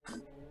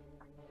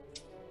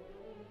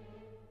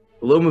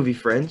Hello, movie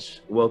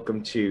friends.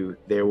 Welcome to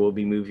There Will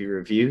Be Movie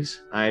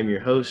Reviews. I am your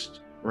host,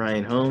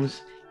 Ryan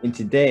Holmes, and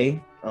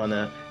today, on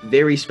a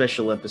very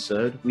special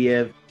episode, we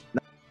have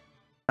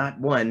not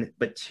one,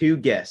 but two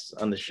guests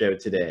on the show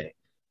today.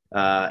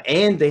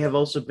 And they have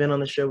also been on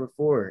the show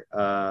before.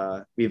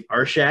 We have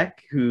Arshak,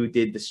 who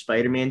did the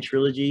Spider Man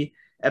trilogy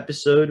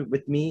episode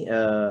with me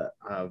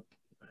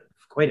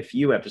quite a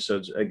few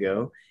episodes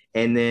ago.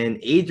 And then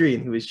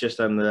Adrian, who was just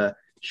on the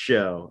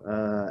show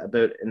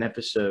about an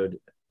episode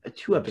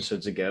 2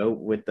 episodes ago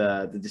with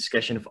the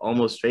discussion of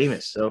Almost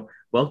Famous. So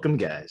welcome,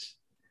 guys.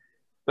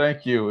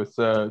 Thank you. It's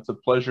a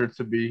pleasure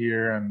to be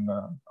here, and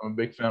I'm a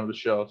big fan of the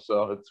show,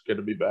 so it's good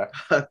to be back.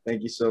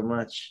 Thank you so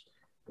much.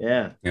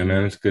 Yeah. Yeah,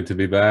 man, it's good to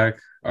be back.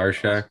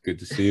 Arshak, good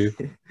to see you.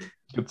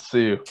 Good to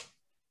see you.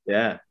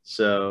 Yeah.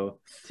 So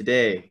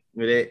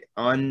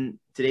on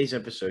today's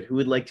episode, who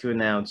would like to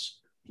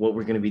announce what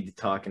we're going to be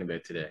talking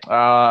about today?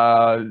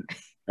 All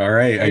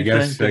right, I Adrian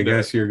can do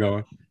guess it. you're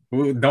going.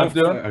 Well, I'm don't.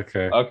 doing?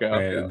 Okay.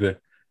 Okay.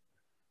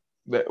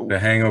 The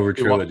Hangover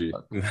You want- trilogy.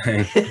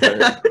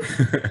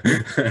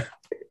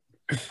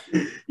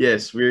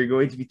 Yes, we're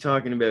going to be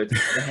talking about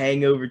the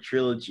Hangover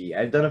trilogy.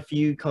 I've done a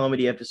few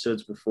comedy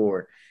episodes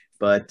before,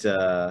 but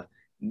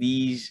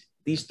these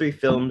three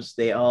films,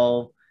 they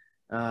all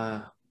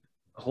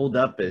hold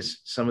up as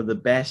some of the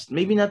best.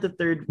 Maybe not the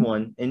third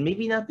one, and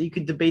maybe not. You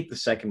could debate the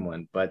second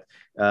one, but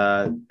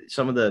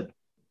some of the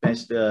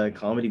best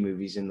comedy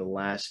movies in the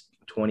last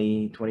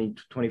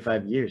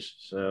 25 years.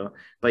 So,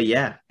 but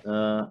yeah,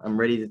 I'm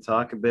ready to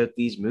talk about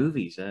these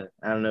movies. I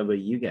don't know about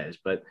you guys,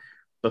 but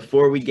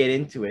before we get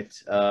into it,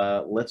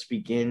 let's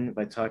begin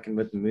by talking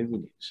about the movie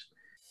news.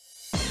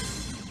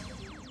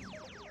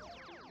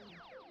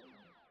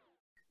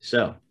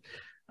 So,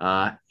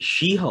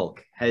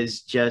 She-Hulk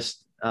has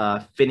just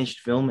finished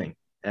filming.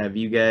 Have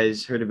you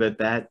guys heard about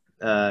that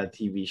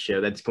TV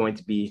show? That's going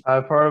to be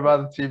I've heard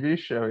about the TV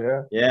show.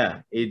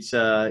 Yeah.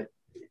 yeah.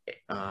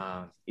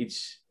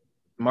 It's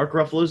Mark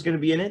Ruffalo is going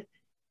to be in it,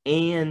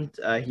 and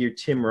here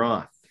Tim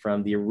Roth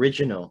from the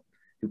original,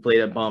 who played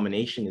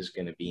Abomination, is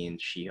going to be in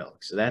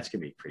She-Hulk. So that's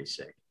going to be pretty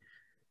sick.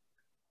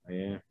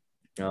 Yeah.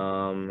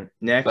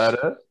 Next. Is that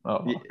it?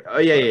 Oh,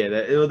 Yeah.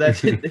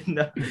 That's it.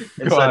 No,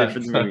 that's Go not ahead. it for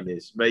the movie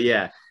news. But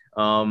yeah,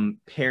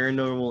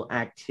 Paranormal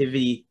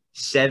Activity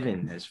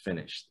 7 has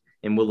finished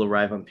and will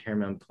arrive on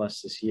Paramount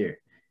Plus this year.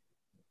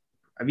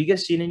 Have you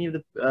guys seen any of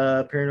the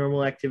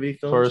Paranormal Activity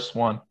films? First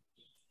one.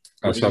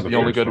 I saw This is the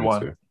only first good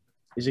one. too.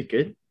 Is it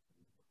good?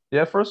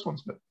 Yeah, first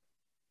one's good.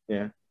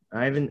 Yeah.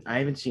 I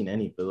haven't seen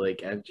any, but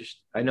like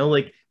I know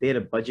like they had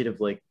a budget of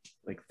like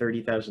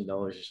 $30,000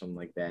 or something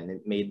like that, and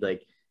it made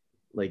like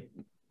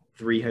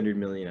 300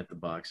 million at the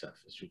box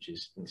office, which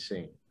is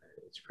insane.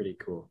 It's pretty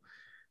cool.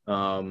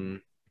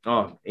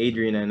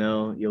 Adrian, I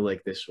know you'll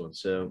like this one.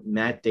 So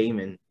Matt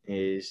Damon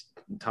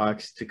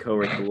talks to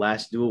co-write The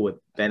Last Duel with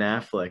Ben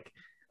Affleck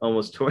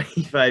almost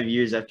 25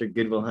 years after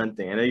Good Will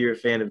Hunting. I know you're a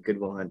fan of Good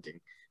Will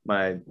Hunting. Am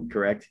I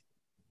correct?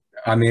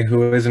 I mean,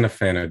 who isn't a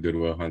fan of Good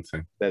Will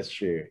Hunting? That's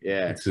true.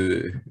 Yeah. It's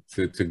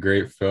a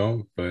great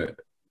film, but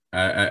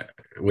I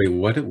wait,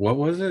 what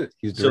was it?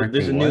 He's So there's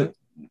directing what?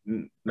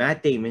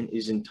 Matt Damon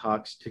is in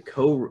talks to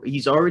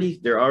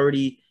they're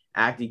already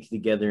acting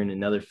together in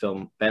another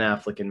film, Ben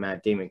Affleck and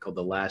Matt Damon, called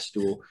The Last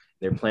Duel.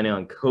 They're planning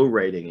on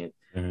co-writing it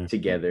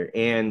together,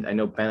 and I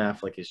know Ben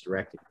Affleck is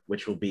directing,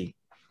 which will be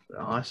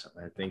awesome.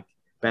 I think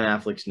Ben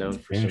Affleck's known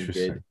for some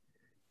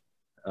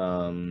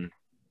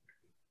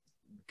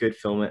good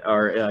film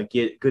or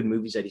good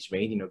movies that he's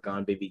made. You know,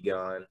 Gone Baby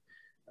Gone,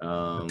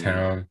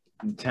 The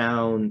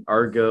Town,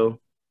 Argo.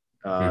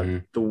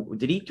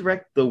 Did he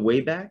direct The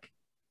Way Back?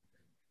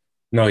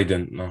 No, he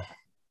didn't. No,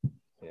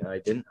 Yeah, I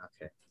didn't.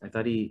 Okay, I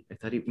thought he he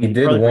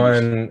did probably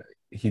produced. one.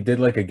 He did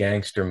like a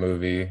gangster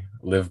movie,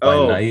 Live by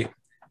Oh, Night.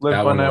 Live That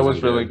by one Night was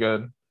wasn't really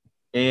good.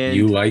 good. and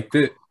You liked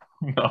it?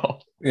 No.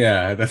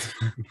 Yeah, that's.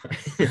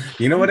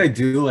 You know what I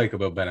do like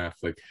about Ben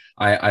Affleck?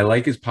 I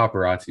like his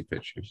paparazzi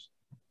pictures.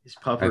 his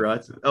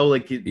paparazzi.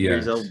 Like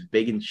he's all Yes.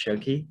 big and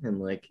chunky and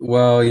like.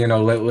 Well, you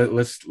know,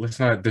 let's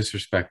not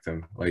disrespect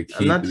him. Like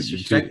I'm not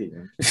disrespecting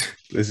him.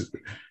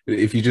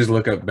 if you just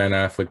look up Ben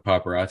Affleck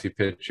paparazzi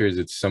pictures,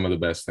 it's some of the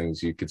best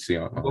things you could see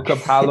on. Look up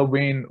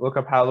Halloween. Look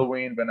up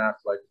Halloween. Ben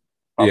Affleck.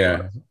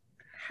 Yeah.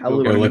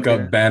 Halloween. Or look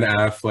up Ben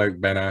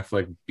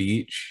Affleck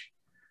beach.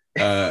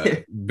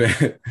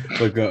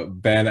 Look up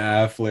Ben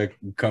Affleck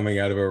coming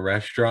out of a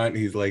restaurant.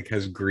 He's like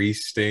has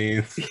grease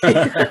stains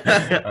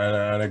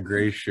on a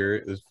gray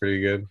shirt. It's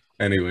pretty good.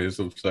 Anyways,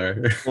 I'm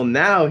sorry. Well,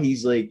 now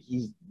he's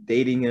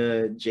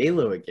dating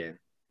J-Lo again.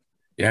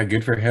 Yeah,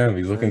 good for him.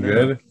 He's looking I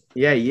know. good.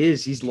 Yeah, he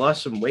is. He's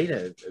lost some weight,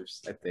 I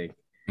think.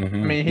 Mhm. I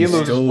mean, he He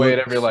loses still weight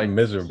looks every like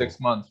miserable. 6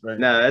 months, right?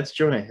 No, that's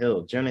Jonah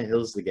Hill. Jonah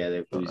Hill's the guy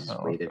that loses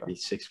Oh, weight okay. every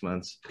 6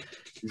 months.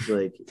 He's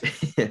like,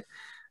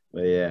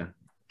 but yeah.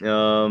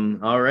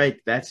 All right,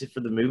 that's it for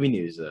the movie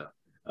news, though.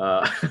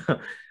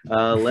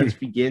 Let's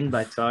begin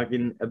by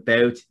talking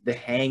about The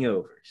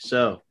Hangover.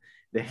 So,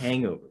 The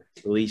Hangover,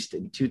 released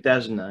in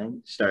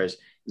 2009, stars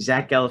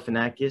Zach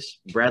Galifianakis,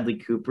 Bradley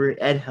Cooper,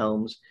 Ed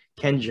Helms,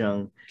 Ken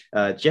Jeong,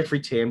 Jeffrey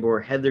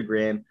Tambor, Heather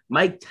Graham,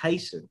 Mike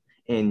Tyson,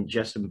 and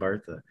Justin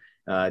Bartha.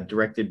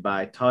 Directed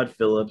by Todd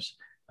Phillips,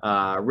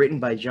 written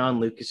by John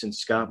Lucas and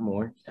Scott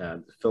Moore.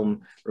 The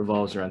film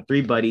revolves around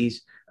three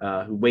buddies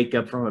who wake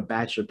up from a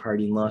bachelor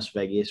party in Las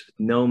Vegas with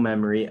no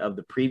memory of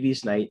the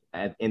previous night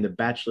and the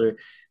bachelor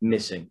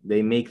missing.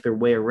 They make their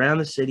way around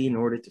the city in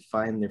order to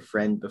find their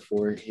friend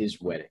before his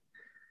wedding.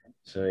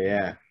 So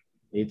yeah,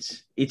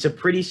 it's a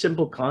pretty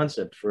simple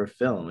concept for a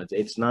film.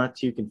 It's not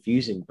too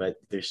confusing, but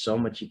there's so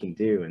much you can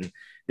do, and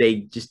they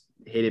just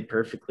hit it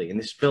perfectly. And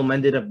this film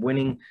ended up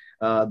winning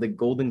the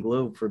Golden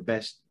Globe for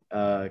best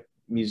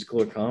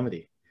musical or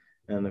comedy.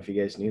 I don't know if you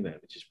guys knew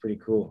that, which is pretty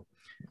cool.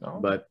 No.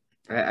 But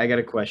I got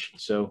a question.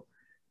 So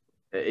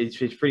it's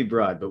pretty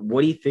broad, but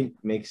what do you think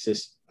makes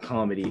this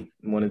comedy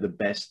one of the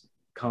best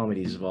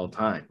comedies of all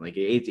time? Like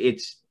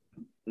it's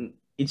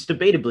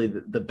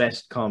debatably the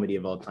best comedy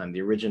of all time,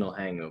 the original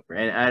Hangover.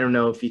 And I don't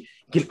know if you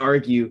can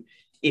argue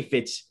if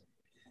it's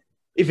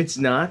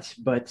not,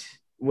 but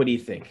what do you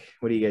think?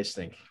 What do you guys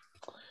think?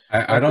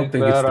 I don't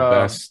think it's the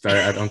best.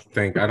 I don't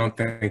think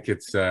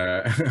it's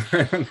I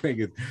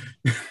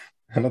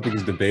don't think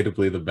it's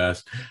debatably the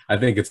best. I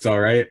think it's all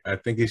right. I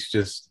think it's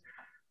just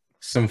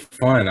some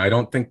fun. I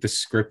don't think the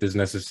script is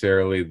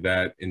necessarily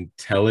that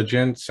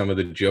intelligent. Some of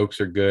the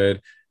jokes are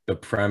good. The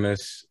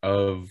premise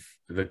of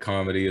the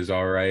comedy is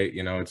all right.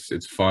 You know,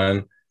 it's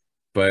fun,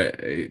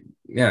 but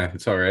yeah,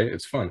 it's all right.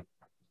 It's fun.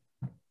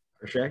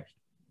 For sure.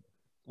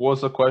 What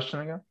was the question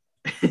again?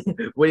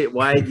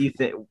 Why do you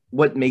think?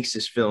 What makes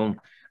this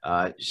film?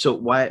 So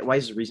why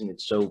is the reason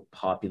it's so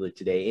popular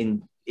today?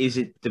 And is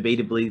it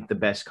debatably the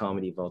best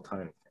comedy of all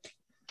time?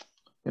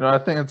 You know, I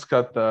think it's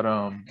got that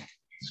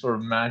sort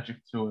of magic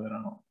to it.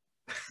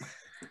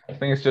 I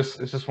think it's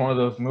just one of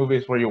those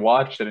movies where you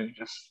watch it and you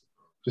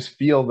just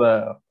feel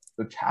the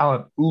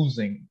talent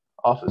oozing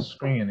off the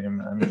screen. I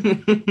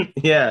mean,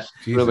 yeah,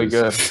 really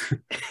good.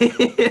 I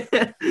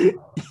think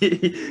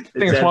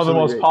it's one of the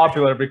most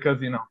popular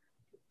because, you know,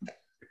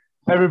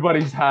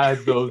 everybody's had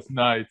those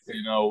nights,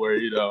 you know, where,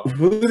 you know,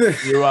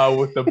 you're out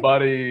with the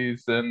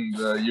buddies and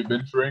you've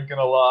been drinking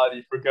a lot.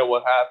 You forget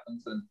what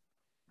happens. And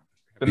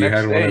the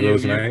next day, one of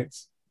those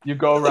nights? You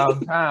go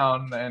around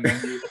town and then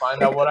you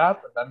find out what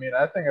happened. I mean,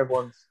 I think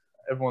everyone's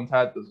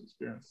had this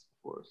experience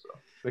before, so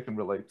they can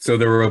relate. So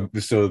the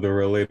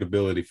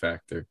relatability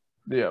factor.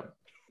 Yeah.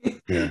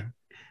 Yeah.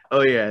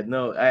 Oh, yeah.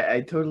 No,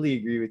 I totally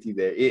agree with you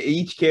there.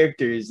 Each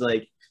character is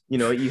like, you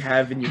know, you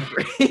have in your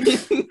friend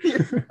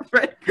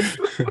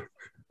group.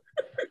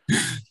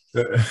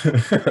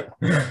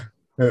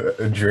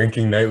 A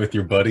drinking night with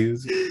your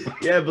buddies.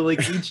 Yeah, but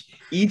like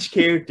each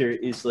character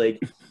is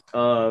like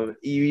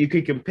you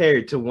could compare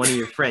it to one of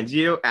your friends.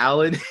 You know,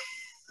 Alan.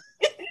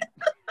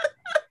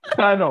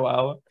 I know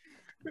Alan.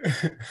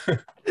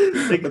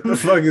 Like, what the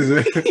fuck is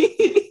it?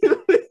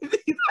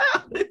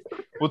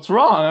 What's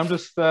wrong? I'm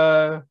just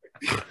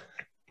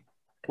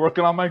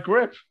working on my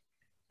grip.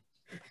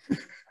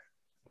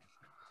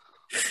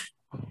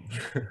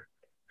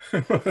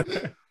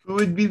 Who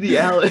would be the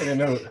Alan? I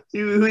know.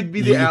 Who would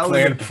be the Alan?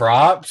 Playing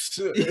props?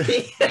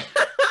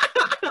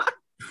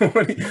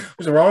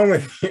 What's wrong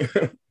with you?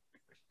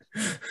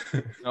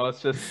 No,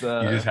 it's just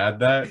you just had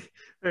that.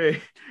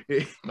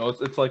 No,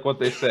 it's like what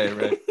they say,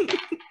 right?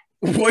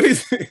 What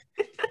is it?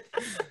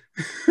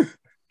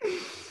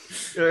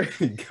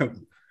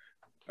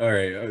 All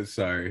right.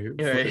 Sorry. All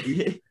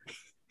right.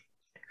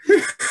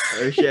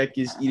 Shaq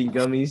is eating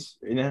gummies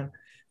right now.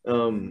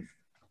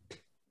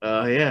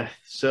 Yeah.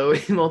 So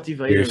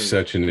multivitamin. You're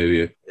such an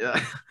idiot.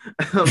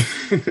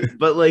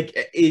 But like,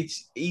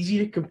 it's easy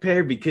to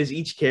compare because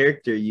each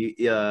character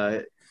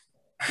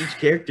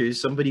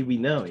is somebody we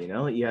know. You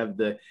know, you have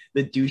the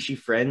douchey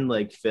friend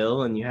like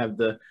Phil, and you have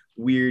the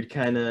weird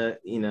kind of,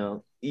 you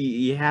know,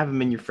 you have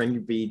him in your friend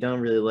group, but you don't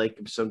really like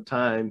him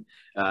sometime.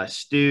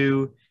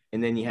 Stu,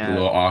 and then you have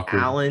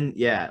Alan.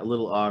 Yeah, a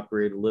little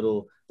awkward, a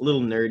little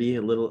nerdy,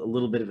 a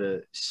little bit of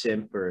a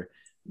simp,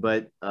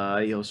 but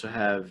you also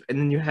have, and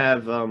then you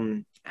have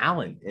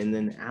Alan, and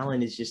then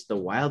Alan is just the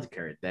wild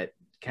card that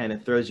kind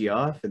of throws you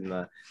off in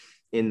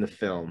the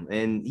film,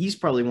 and he's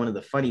probably one of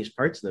the funniest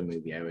parts of the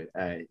movie.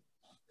 I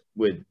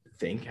would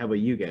think. How about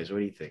you guys? What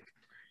do you think?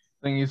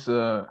 I think he's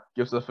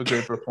gives us a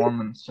great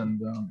performance,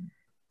 and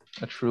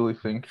I truly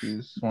think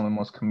he's one of the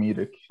most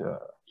comedic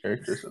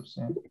characters I've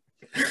seen.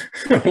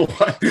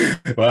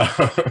 Wow.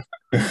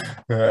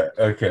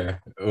 Okay.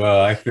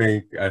 Well, I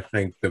think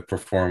the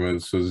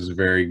performance was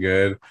very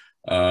good.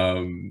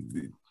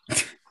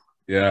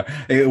 Yeah,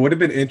 it would have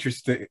been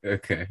interesting.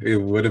 Okay, it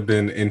would have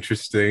been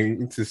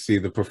interesting to see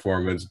the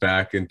performance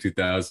back in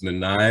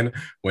 2009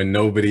 when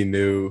nobody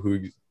knew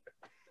who.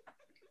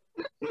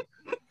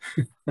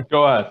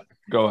 Go ahead.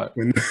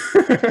 When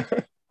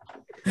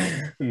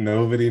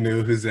nobody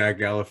knew who Zach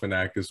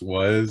Galifianakis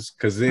was,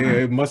 because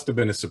it must have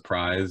been a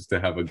surprise to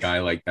have a guy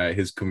like that.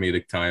 His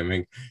comedic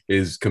timing,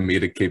 his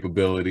comedic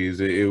capabilities,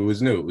 it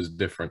was new. It was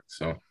different.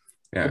 So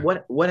Yeah.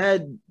 What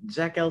had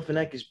Zach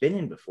Galifianakis been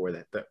in before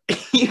that though?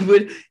 he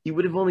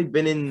would have only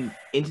been in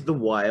Into the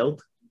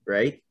Wild,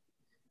 right?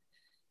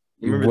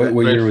 You remember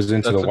What that? year was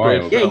Into That's the a great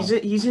Wild? Yeah,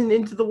 film. he's in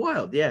Into the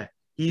Wild. Yeah,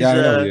 he's Yeah, I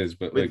know he is,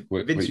 but with like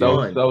what Vince year?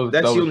 Vaughn. That's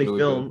that the was only really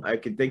film I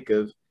could think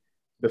of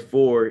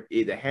before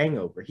The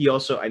Hangover. He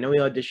also, I know he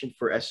auditioned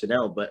for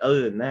SNL, but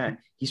other than that,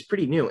 he's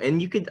pretty new.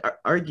 And you could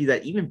argue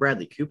that even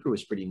Bradley Cooper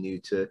was pretty new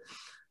to,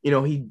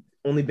 he'd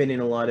only been in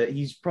a lot of.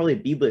 He's probably a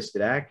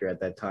B-listed actor at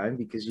that time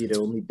because he'd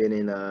only been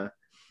in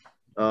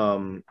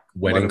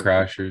Wedding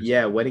Crashers.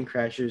 Yeah, Wedding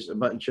Crashers, a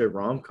bunch of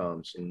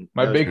rom-coms, and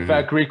My Big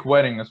Fat Greek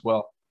Wedding as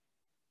well.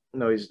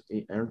 No, I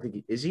don't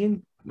think is he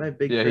in My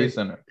Big? Yeah, he's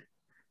in it.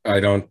 I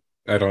don't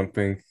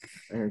think.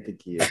 I don't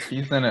think he is.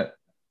 He's in it.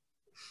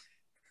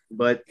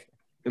 But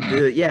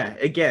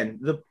again,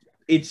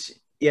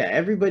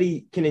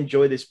 everybody can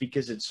enjoy this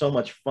because it's so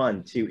much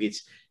fun too.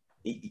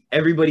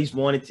 Everybody's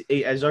wanted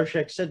to, as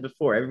Arshak said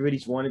before,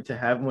 everybody's wanted to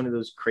have one of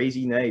those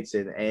crazy nights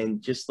and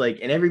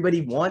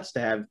everybody wants to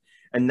have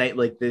a night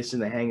like this in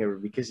The Hangover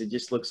because it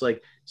just looks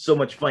like so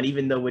much fun,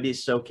 even though it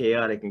is so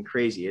chaotic and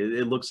crazy.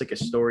 It looks like a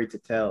story to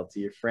tell to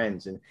your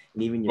friends and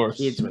even your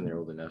kids when they're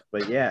old enough.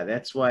 But yeah,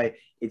 that's why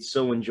it's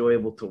so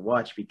enjoyable to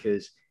watch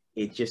because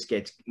it just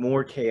gets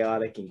more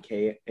chaotic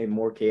and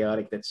more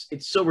chaotic.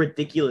 It's so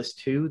ridiculous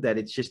too that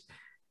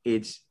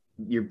it's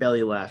your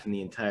belly laughing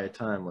the entire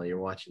time while you're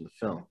watching the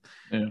film.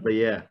 Yeah. But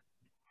yeah,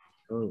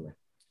 totally.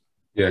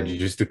 Yeah,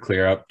 just to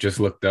clear up, just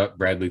looked up.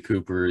 Bradley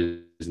Cooper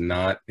is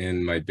not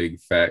in My Big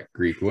Fat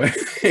Greek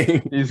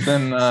Wedding. He's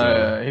in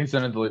a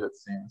deleted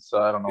scene,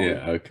 so I don't know.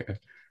 Yeah, okay.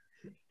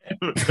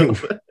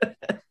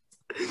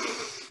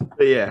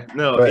 But yeah,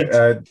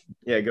 no.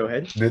 Yeah, go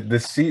ahead. The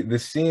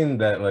scene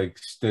that like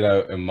stood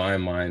out in my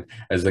mind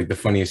as like the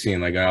funniest scene,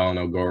 like I don't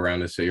know, go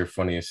around and say your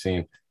funniest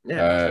scene,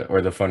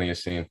 or the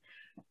funniest scene.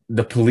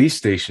 The police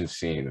station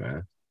scene,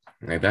 man.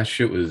 Like that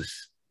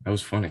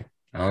was funny.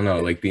 I don't know,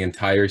 like the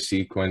entire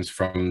sequence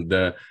from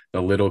the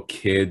little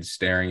kid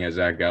staring at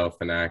Zach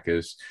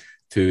Galifianakis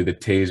to the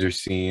taser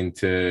scene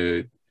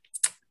to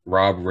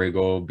Rob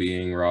Riggle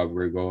being Rob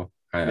Riggle.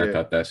 I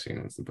thought that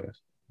scene was the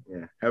best.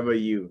 Yeah. How about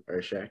you,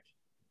 Arshak?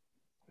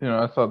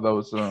 I thought that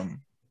was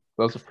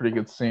a pretty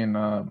good scene.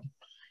 I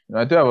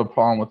do have a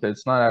problem with it.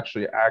 It's not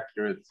actually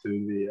accurate to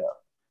the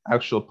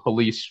actual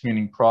police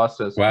screening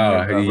process.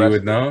 Wow, you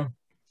would know?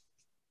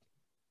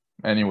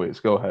 Anyways,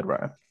 go ahead,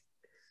 Ryan.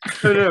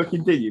 No,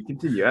 continue.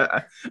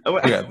 I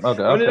want to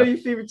know your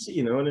favorite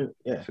scene.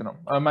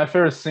 My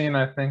favorite scene,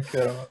 I think.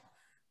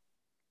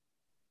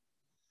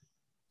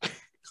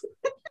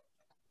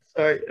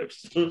 Sorry, I'm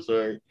so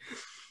sorry.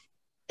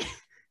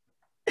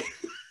 I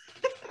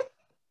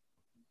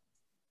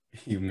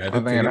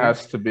think it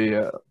has to be.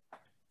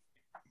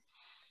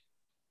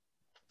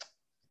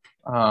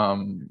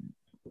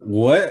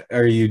 What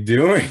are you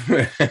doing?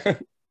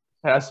 It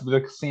has to be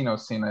the casino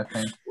scene, I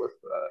think.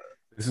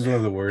 This is one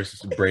of the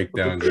worst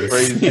breakdowns.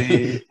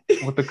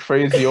 With the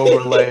crazy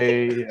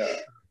overlay,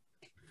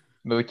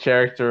 the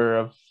character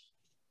of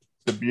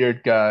the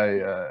beard guy.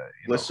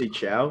 Leslie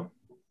Chow?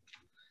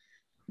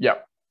 Yeah.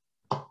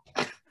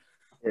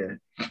 Yeah.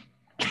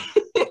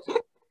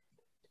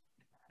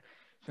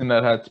 And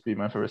that had to be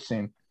my favorite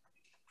scene.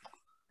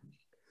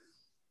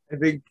 I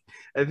think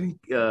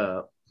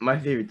my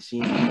favorite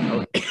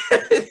scene.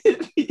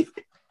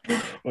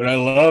 What I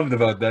loved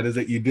about that is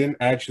that you didn't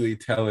actually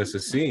tell us a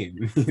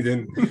scene.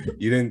 You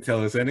didn't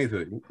tell us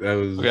anything. That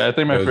was okay. I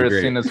think my favorite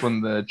great. scene is when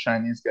the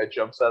Chinese guy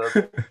jumps out of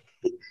the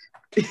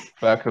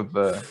back of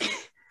the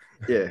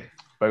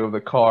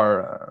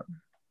car.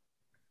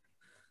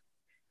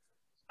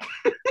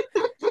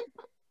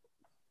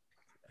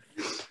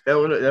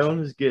 That one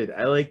was good.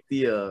 I like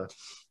the.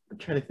 I'm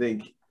trying to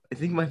think. I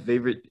think my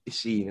favorite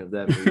scene of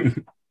that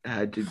movie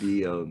had to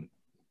be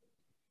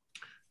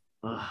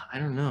I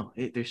don't know.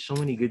 There's so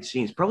many good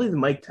scenes. Probably the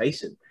Mike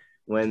Tyson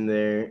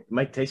when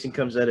Mike Tyson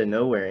comes out of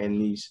nowhere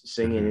and he's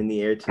singing "In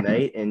the Air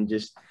Tonight" and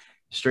just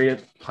straight up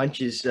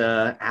punches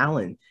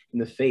Alan in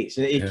the face.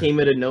 And it came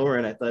out of nowhere,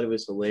 and I thought it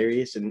was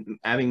hilarious. And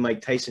having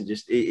Mike Tyson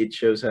it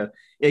shows how,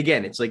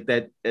 again, it's like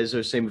that, as I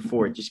was saying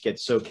before, it just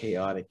gets so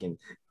chaotic and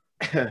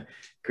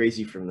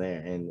crazy from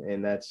there.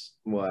 And that's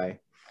why,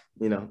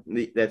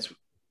 that's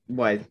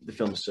why the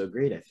film is so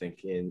great, I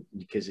think. And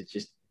because it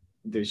just,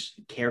 there's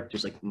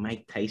characters like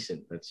Mike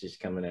Tyson that's just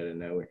coming out of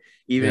nowhere.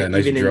 Even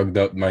drugged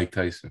up Mike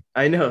Tyson.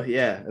 I know,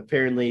 yeah.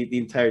 Apparently, the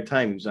entire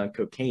time he was on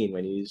cocaine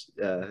when he was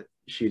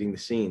shooting the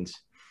scenes.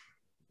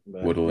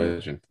 But, what a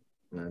legend!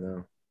 I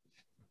know.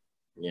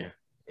 Yeah,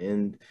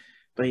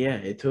 but yeah,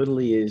 it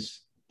totally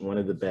is one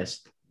of the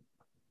best.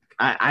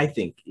 I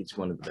think it's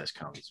one of the best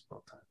comedies of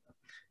all time.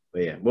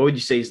 But yeah, what would you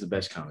say is the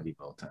best comedy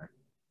of all time?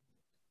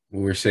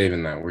 We're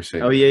saving that.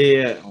 Oh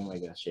yeah. Oh my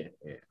gosh, yeah.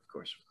 Of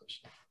course.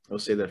 We'll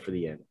say that for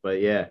the end.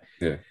 But yeah.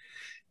 The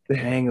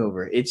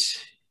Hangover.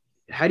 It's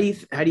how do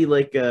you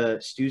like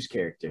Stu's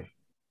character?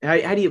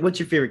 What's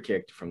your favorite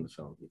character from the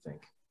film, do you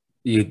think?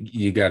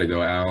 You got to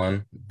go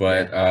Alan,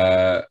 but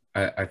I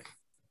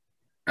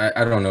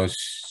don't know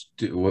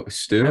Stu.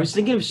 I was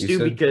thinking of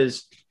Stu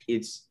because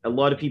it's a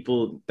lot of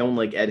people don't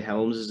like Ed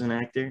Helms as an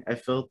actor.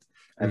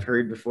 I've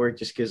heard before,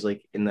 just because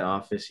like in The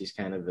Office, he's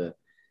kind of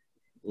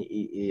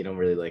you don't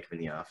really like him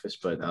in The Office,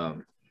 but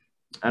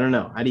I don't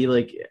know. How do you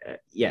like?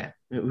 Yeah,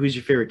 who's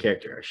your favorite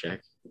character,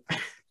 Arshak?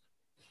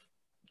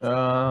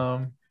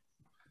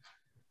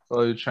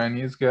 The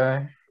Chinese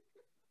guy.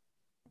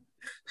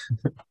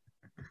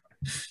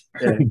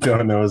 Yeah.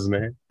 Don't know his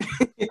name.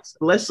 It's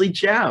Leslie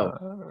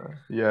Chow.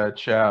 Yeah,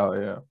 Chow.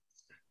 Yeah.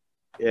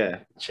 Yeah,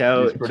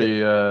 Chow. He's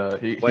pretty. Why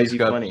is He's he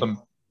got funny?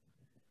 some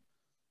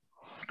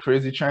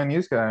crazy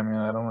Chinese guy. I mean,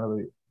 I don't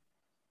know.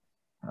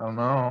 I don't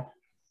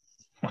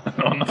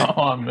know.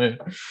 I mean,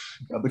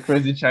 got the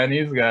crazy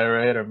Chinese guy,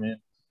 right? I mean,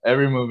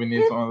 every movie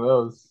needs one of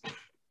those.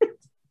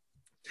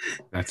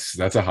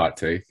 That's a hot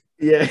take.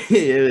 Yeah,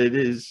 it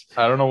is.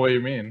 I don't know what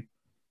you mean.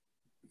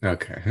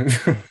 Okay.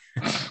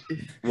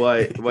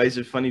 Why is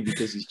it funny?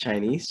 Because he's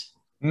Chinese?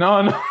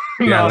 No.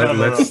 Yeah, no,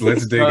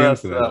 let's dig No,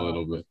 into that a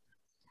little bit.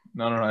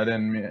 No, I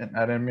didn't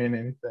mean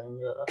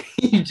anything.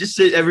 You just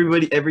said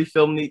every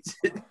film needs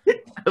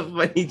a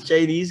funny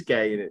Chinese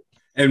guy in it.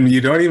 And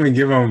you don't even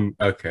give him.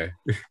 Okay.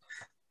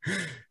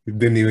 You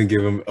didn't even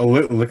give him. Oh,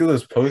 look at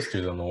those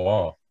posters on the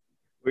wall.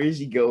 Where is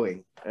he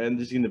going? I'm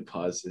just gonna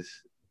pause this.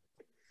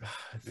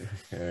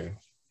 Okay.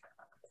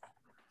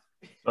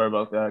 Sorry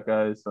about that,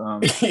 guys.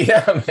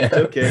 Yeah, man. It's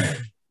okay.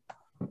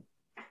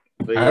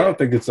 But I don't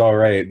think it's all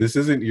right. This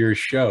isn't your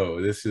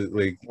show. This is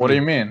like. What do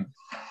you mean?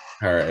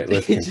 All right,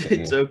 let's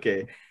continue. It's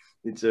okay.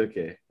 It's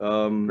okay.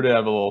 Pretty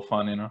have a little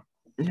fun, you know.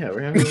 Yeah,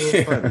 we're having a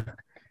little fun.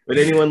 But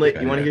anyone you want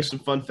to Yeah. hear some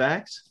fun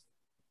facts?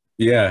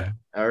 Yeah.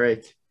 All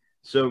right.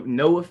 So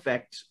no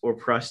effects or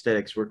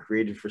prosthetics were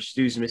created for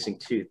Stu's missing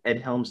tooth. Ed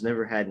Helms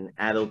never had an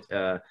adult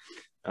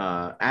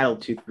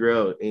tooth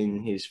grow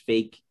in his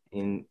fake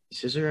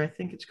scissor, I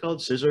think it's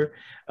called scissor,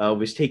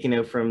 was taken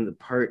out from the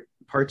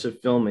parts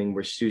of filming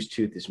where Stu's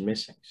tooth is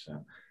missing.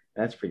 So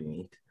that's pretty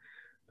neat.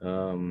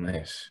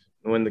 Nice.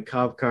 When the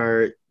cop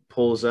car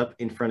pulls up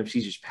in front of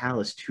Caesar's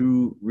Palace,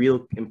 two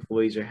real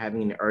employees are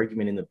having an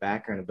argument in the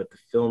background about the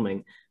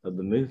filming of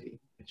the movie,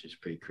 which is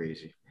pretty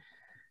crazy.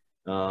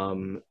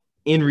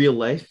 In real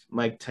life,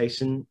 Mike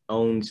Tyson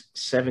owns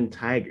 7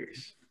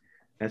 tigers.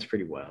 That's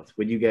pretty wild.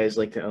 Would you guys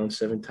like to own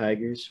 7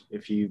 tigers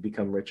if you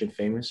become rich and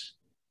famous?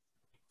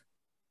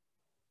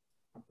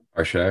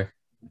 Arshak?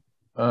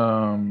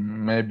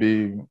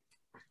 Maybe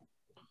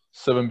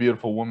 7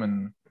 beautiful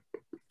women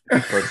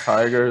or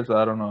tigers.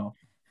 I don't know.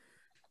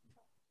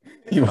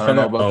 You I don't want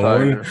know to about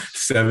own tigers.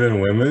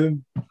 7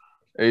 women?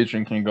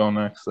 Adrian can go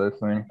next, I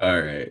think. All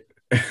right.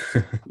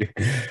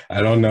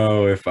 I don't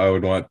know if I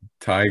would want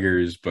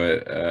tigers,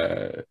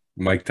 but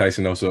Mike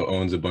Tyson also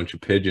owns a bunch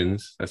of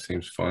pigeons. That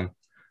seems fun.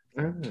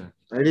 I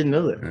didn't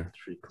know that. Yeah. That's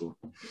pretty cool.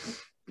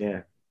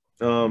 Yeah.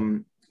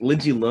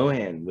 Lindsay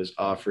Lohan was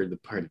offered the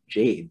part of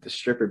Jade, the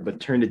stripper, but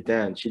turned it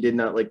down. She did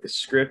not like the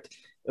script,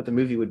 thought the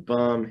movie would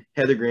bomb.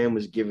 Heather Graham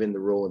was given the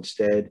role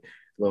instead.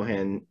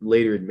 Lohan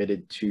later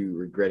admitted to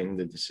regretting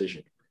the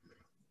decision.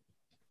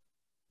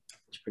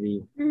 It's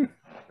pretty, I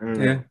don't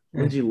know. Yeah.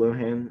 Lindsay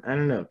Lohan, I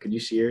don't know. Could you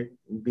see her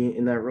being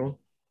in that role?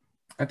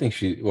 I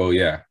think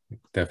yeah,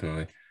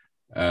 definitely.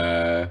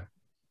 But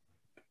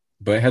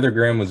Heather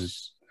Graham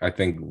I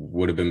think,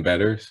 would have been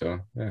better.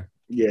 So, yeah.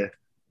 Yeah.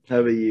 How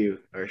about you,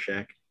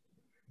 Arshak?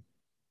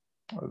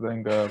 I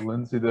think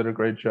Lindsay did a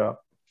great job.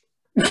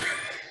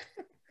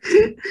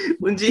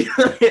 Lindsay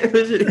Lohan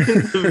was in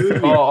the movie.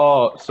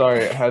 Oh,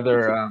 sorry,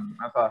 Heather.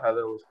 I thought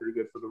Heather was pretty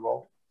good for the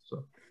role.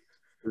 So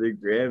Heather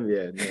Graham,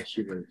 yeah, no,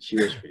 she was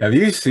pretty Have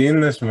you seen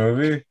this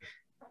movie?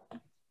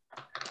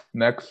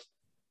 next,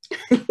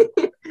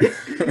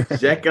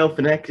 Zach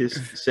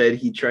Galifianakis said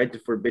he tried to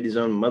forbid his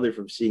own mother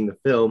from seeing the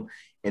film,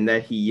 and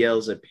that he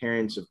yells at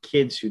parents of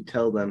kids who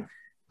tell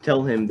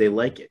him they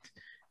like it.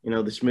 You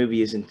know, this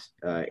movie isn't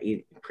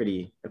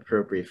pretty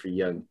appropriate for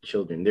young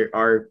children. There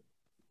are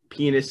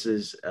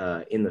penises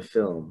in the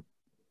film,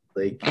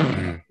 like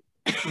there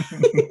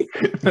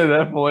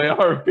definitely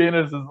are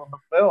penises on the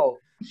film.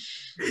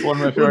 One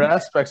of my favorite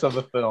aspects of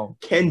the film.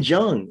 Ken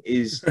Jeong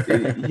is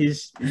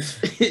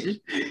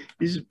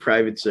he's a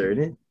private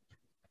servant.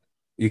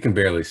 You can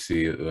barely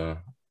see it, though.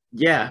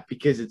 Yeah,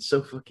 because it's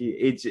so fucking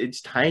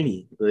it's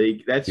tiny.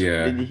 Like that's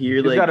Yeah. did you hear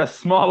He's like got a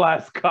small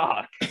ass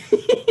cock.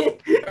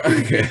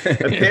 Okay.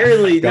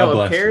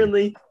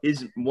 apparently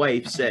his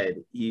wife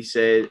said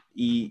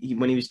he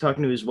when he was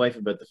talking to his wife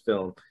about the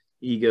film,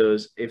 he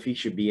goes, if he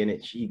should be in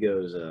it, she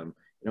goes,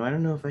 I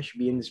don't know if I should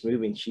be in this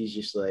movie. And she's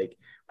just like,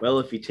 well,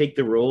 if you take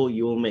the role,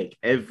 you will make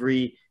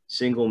every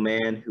single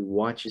man who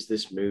watches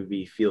this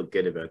movie feel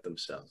good about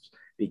themselves,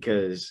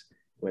 because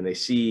when they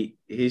see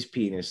his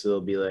penis,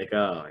 they'll be like,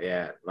 oh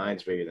yeah,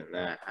 mine's bigger than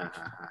that. Ha,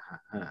 ha, ha, ha,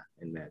 ha.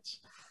 And that's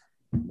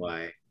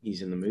why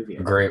he's in the movie.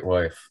 Great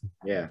wife.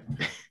 Yeah.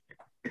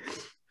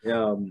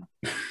 The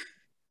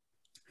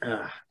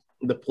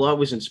plot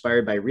was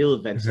inspired by real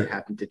events that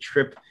happened to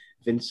Trip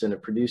Vincent, a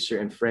producer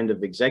and friend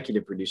of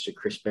executive producer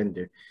Chris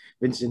Bender.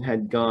 Vincent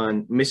had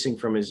gone missing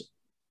from his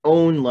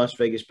own Las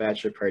Vegas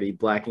bachelor party,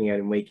 blacking out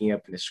and waking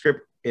up in a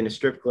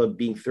strip club,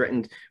 being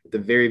threatened with a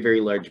very,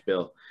 very large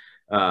bill.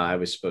 I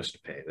was supposed to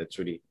pay. That's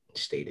what he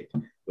stated,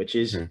 which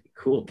is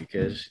cool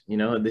because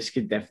this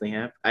could definitely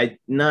happen. I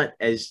not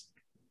as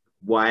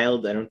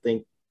wild. I don't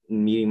think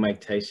meeting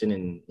Mike Tyson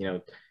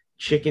and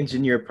chickens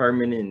in your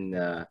apartment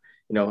and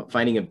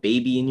finding a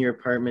baby in your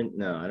apartment.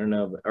 No, I don't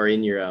know, or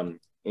in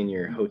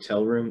your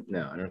hotel room.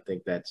 No, I don't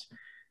think that's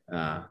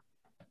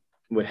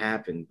what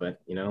happened. But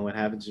what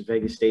happens in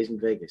Vegas stays in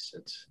Vegas.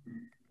 That's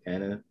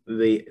kind of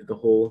the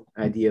whole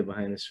idea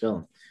behind this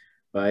film.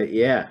 But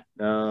yeah,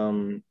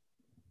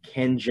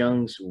 Ken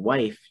Jeong's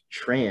wife,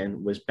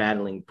 Tran, was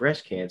battling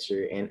breast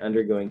cancer and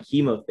undergoing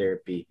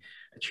chemotherapy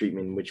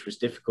treatment, which was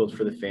difficult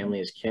for the family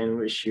as Ken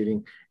was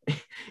shooting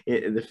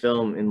the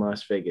film in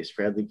Las Vegas.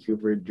 Bradley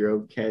Cooper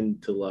drove Ken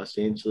to Los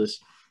Angeles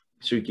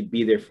so he could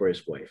be there for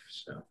his wife.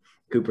 So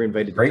Cooper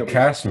invited great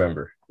cast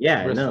member.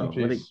 Yeah, I know.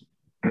 What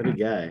a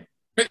guy.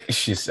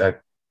 She's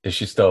is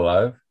she still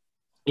alive?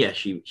 Yeah,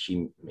 she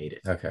made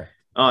it. Okay.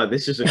 Oh,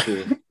 this is a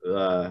cool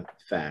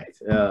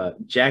fact.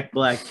 Jack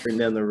Black turned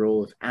down the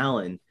role of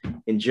Alan,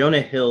 and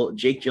Jonah Hill,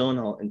 Jake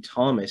Gyllenhaal, and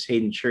Thomas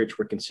Hayden Church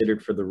were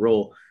considered for the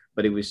role,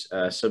 but it was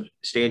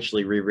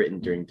substantially rewritten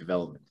during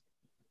development.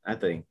 I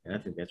think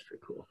that's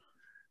pretty cool.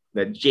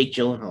 That Jake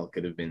Gyllenhaal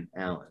could have been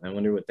Alan. I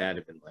wonder what that'd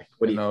have been like.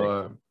 What do you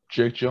think?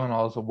 Jake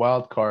Gyllenhaal is a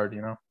wild card.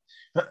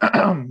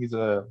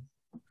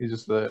 He's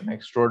just an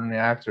extraordinary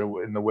actor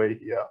in the way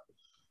he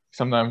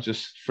sometimes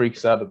just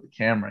freaks out at the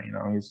camera.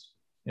 He's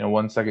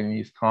 1 second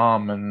he's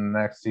calm and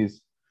next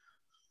he's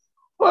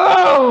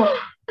whoa.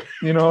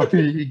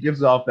 He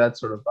gives off that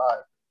sort of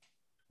vibe.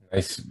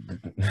 Nice,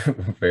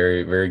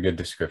 very very good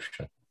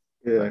description.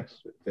 Yeah,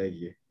 thank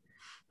you.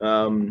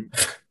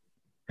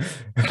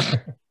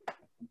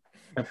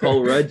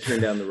 Paul Rudd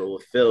turned down the role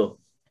of Phil.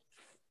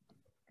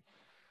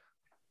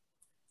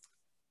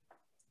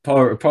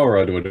 Paul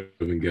Rudd would have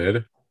been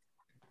good.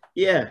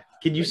 Yeah,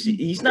 could you see?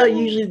 He's not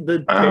usually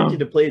the character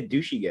to play a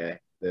douchey guy,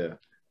 though.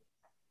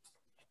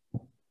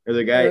 Or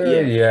the guy,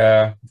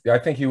 yeah. I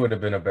think he would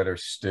have been a better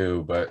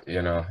Stu, but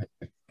I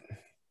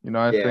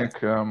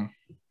think.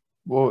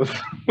 Well,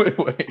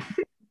 wait.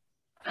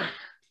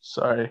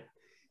 Sorry,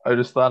 I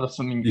just thought of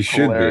something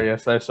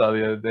hilarious I saw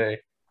the other day.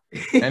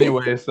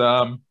 Anyways,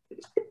 I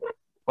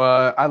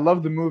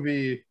love the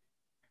movie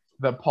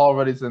that Paul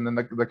Rudd is in,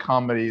 the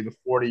comedy, the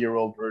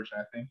 40-Year-Old Virgin.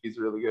 I think he's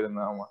really good in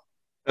that one.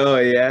 Oh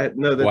yeah,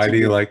 no. Why do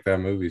you like that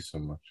movie so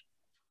much?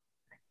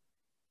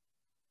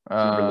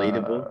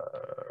 Relatable.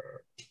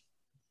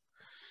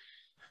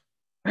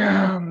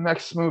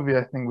 Next movie,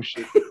 I think we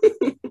should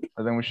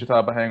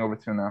talk about Hangover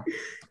 2 now.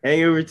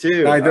 Hangover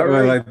 2. I don't.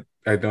 Right.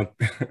 I don't.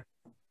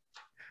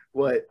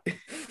 What?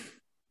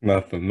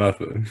 Nothing.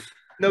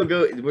 No,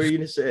 go. What are you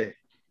gonna say?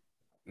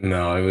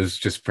 No, it was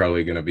just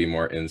probably gonna be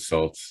more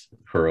insults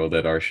hurled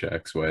at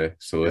Arshak's way.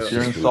 So let's.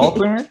 You're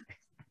insulting me?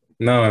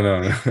 No.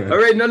 All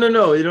right,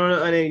 no. You don't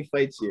want any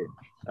fights here.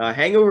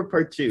 Hangover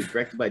Part 2,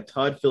 directed by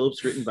Todd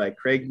Phillips, written by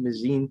Craig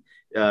Mazin,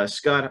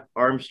 Scott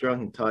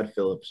Armstrong, and Todd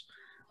Phillips.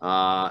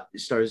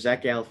 Stars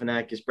Zach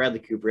Galifianakis, Bradley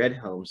Cooper, Ed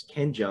Helms,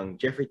 Ken Jeong,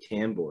 Jeffrey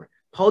Tambor,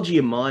 Paul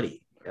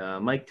Giamatti,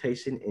 Mike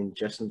Tyson, and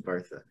Justin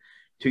Bartha.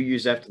 2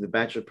 years after the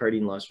bachelor party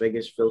in Las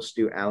Vegas, Phil,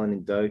 Stu, Alan,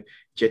 and Doug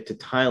jet to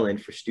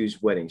Thailand for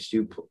Stu's wedding.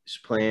 Stu's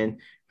plan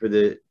for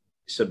the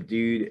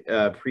subdued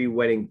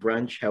pre-wedding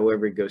brunch,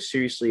 however, goes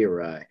seriously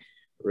awry.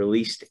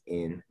 Released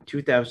in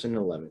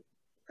 2011.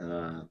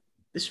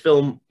 This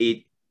film,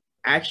 it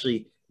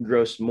actually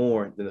grossed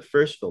more than the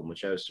first film,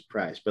 which I was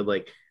surprised. But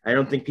I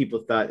don't think people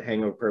thought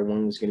Hangover Part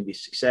 1 was going to be a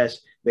success.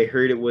 They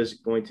heard it was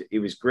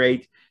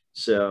great.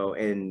 So,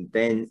 and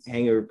then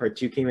Hangover Part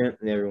 2 came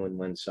out and everyone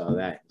went and saw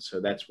that. So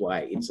that's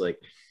why it's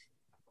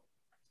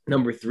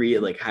number 3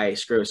 at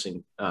highest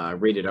grossing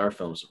rated R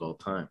films of all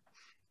time,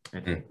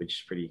 I think, which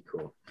is pretty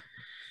cool.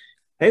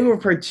 Hangover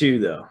Part 2,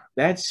 though,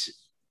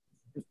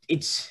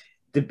 it's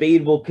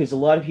debatable because a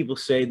lot of people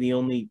say the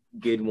only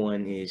good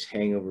one is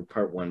Hangover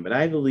Part 1, but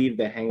I believe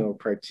that Hangover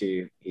Part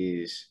 2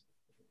 is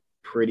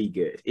pretty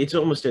good. It's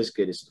almost as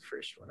good as the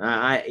first one.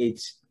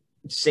 It's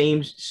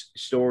same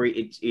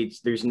story. It's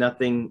there's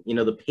nothing,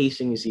 the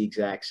pacing is the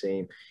exact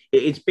same.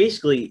 It's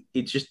basically,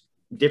 it's just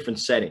different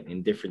setting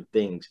and different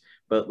things,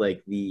 but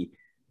the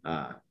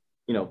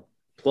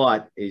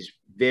plot is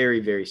very,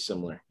 very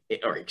similar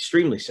or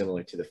extremely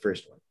similar to the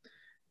first one.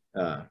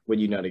 Would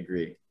you not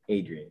agree,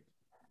 Adrian?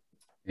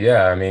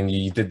 Yeah, I mean,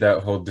 you did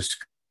that whole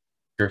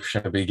description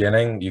at the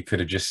beginning. You could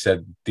have just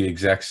said the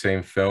exact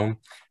same film,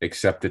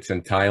 except it's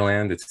in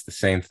Thailand. It's the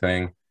same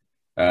thing.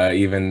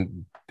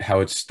 Even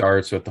how it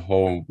starts with the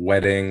whole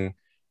wedding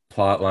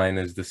plot line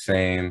is the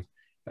same.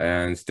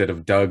 Instead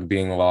of Doug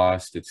being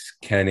lost, it's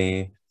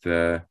Kenny,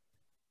 the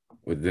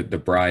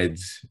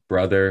bride's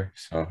brother.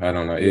 So I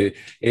don't know.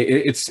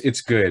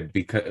 It's good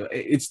because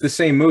it's the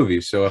same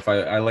movie. So if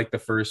I like the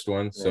first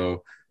one,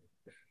 so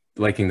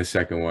liking the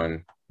second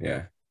one,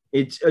 yeah.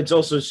 It's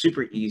also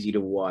super easy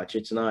to watch.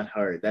 It's not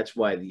hard. That's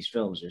why these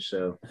films are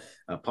so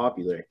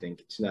popular. I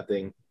think it's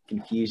nothing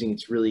confusing.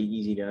 It's really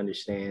easy to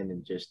understand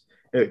and just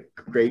a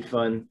great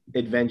fun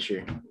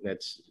adventure.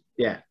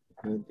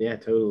 Yeah,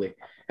 totally.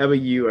 How about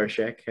you,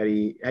 Arshak? How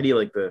do you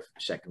like the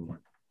second one?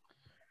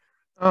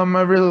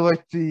 I really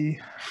liked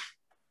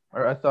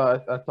I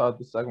thought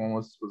the second one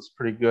was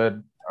pretty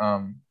good. I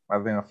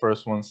think the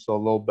first one's still a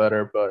little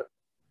better, but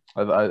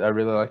I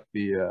really like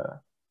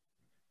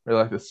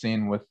the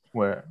scene with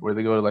where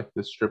they go to like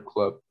the strip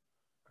club,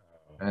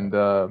 and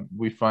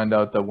we find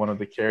out that one of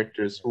the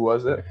characters, who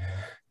was it?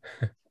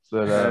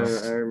 That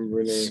I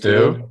remember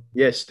Stu?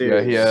 Yes, Stu.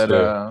 yeah, he had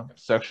Stu.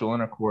 sexual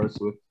intercourse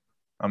with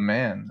a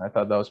man. I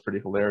thought that was pretty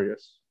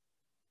hilarious.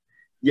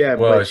 Yeah,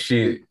 Well, but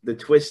the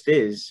twist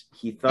is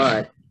he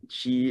thought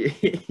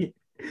she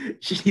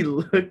she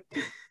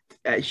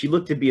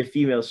looked to be a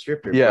female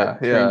stripper. Yeah,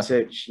 but turns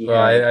out she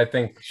well, had I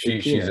think a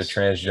she's a penis.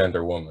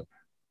 transgender woman.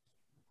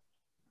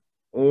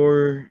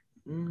 Or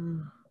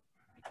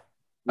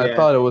I yeah.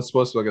 thought it was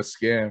supposed to be like a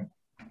scam.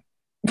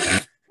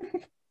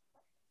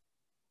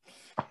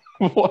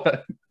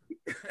 What?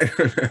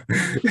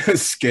 A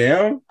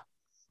scam?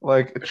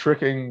 Like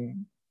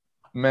tricking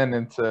men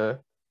into.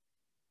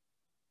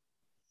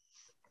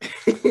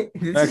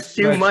 This is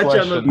too much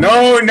question. on the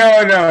No.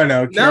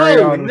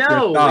 Carry on with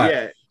your thought.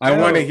 yeah. I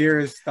want to no. hear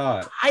his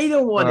thought. I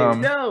don't want to.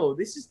 Um, No,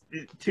 this is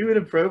too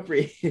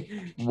inappropriate.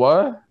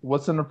 What?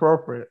 What's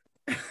inappropriate?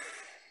 All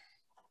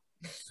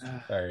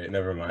right,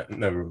 never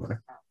mind.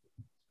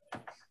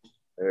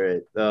 All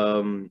right.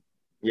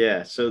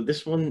 Yeah, so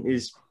this one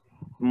is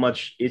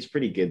it's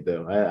pretty good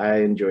though. I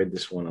enjoyed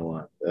this one a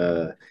lot.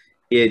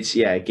 It's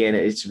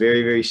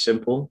very, very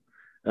simple.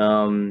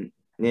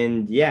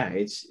 And yeah,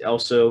 it's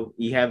also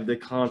you have the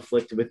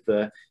conflict with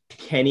the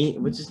Kenny,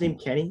 what's his name?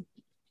 Kenny?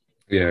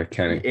 Yeah,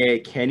 Kenny. Yeah,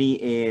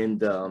 Kenny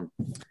and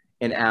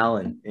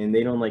Alan, and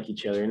they don't like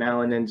each other. And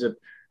Alan ends up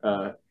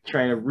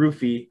trying to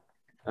roofie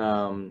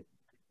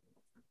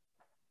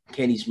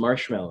Kenny's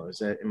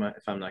marshmallows,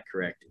 if I'm not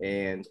correct,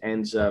 and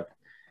ends up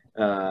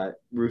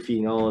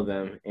roofing all of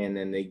them, and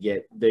then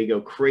they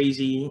go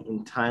crazy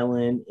in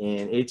Thailand,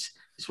 and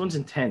this one's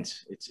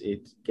intense.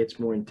 It gets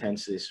more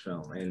intense, this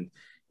film, and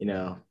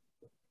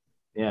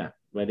yeah,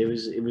 but it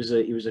was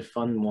a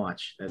fun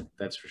watch,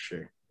 that's for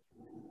sure.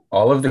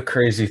 All of the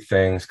crazy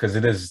things, because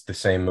it is the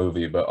same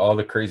movie, but all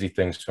the crazy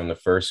things from the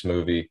first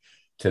movie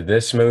to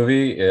this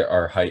movie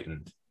are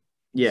heightened.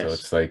 Yes. So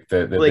it's like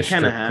the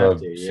strip club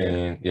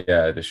scene.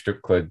 Yeah, the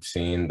strip club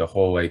scene, the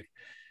whole like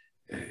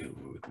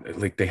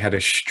they had a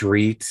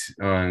street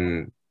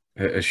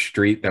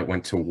that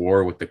went to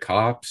war with the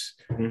cops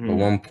at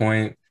one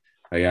point.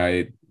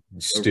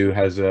 Stu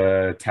has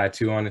a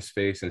tattoo on his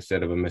face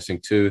instead of a missing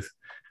tooth.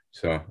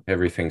 So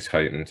everything's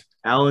heightened.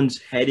 Alan's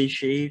head is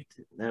shaved.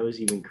 That was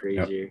even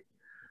crazier.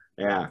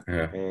 Yep.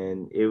 Yeah.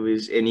 And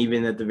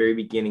even at the very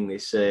beginning, they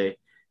say,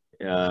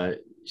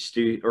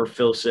 Stu or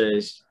Phil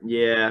says,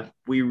 "Yeah,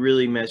 we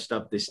really messed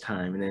up this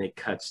time," and then it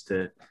cuts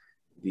to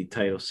the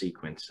title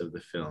sequence of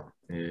the film.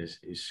 It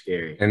is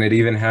scary. And it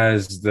even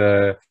has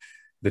the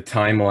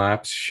time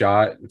lapse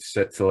shot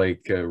set to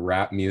like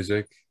rap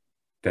music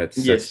that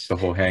sets the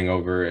whole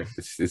Hangover.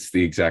 It's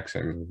the exact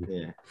same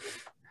movie.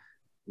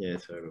 Yeah,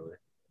 totally.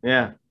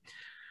 Yeah.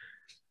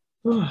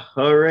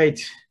 All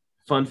right.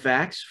 Fun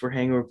facts for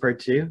Hangover Part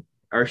 2.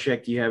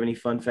 Arshak, do you have any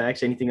fun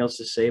facts? Anything else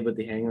to say about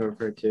the Hangover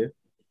Part 2?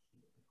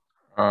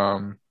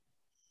 I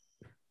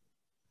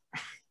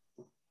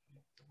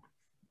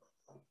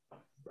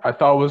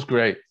thought it was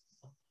great.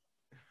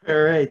 All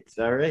right.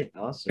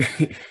 Awesome.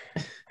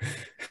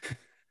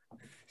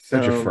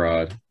 Such a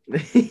fraud.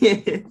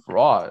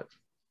 Fraud.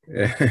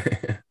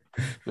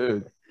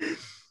 Dude.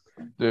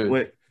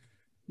 What?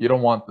 You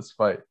don't want this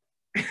fight.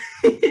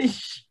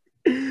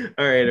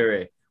 All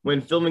right.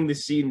 When filming the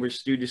scene where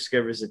Stu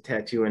discovers a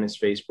tattoo on his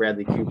face,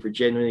 Bradley Cooper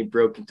genuinely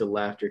broke into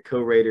laughter.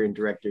 Co-writer and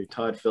director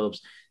Todd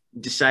Phillips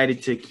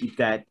decided to keep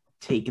that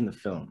take in the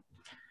film.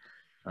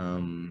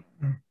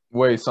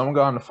 Wait, someone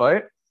got in a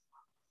fight?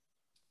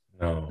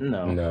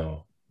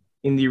 No.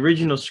 In the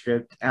original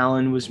script,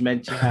 Alan was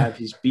meant to have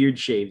his beard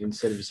shaved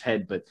instead of his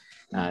head, but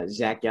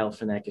Zach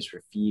Galifianakis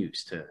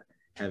refused to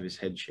have his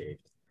head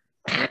shaved.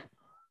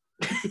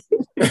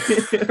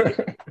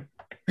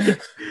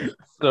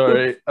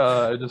 Sorry,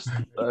 just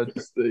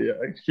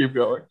keep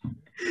going.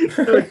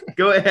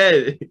 Go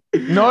ahead.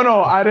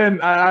 No, I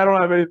didn't. I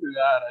don't have anything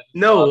to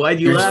add. Why'd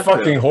you You're laugh?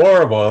 Fucking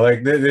horrible.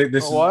 Like this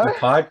is a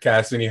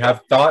podcast, and you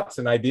have thoughts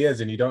and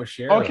ideas, and you don't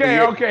share.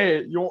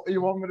 Okay. You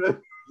want me to?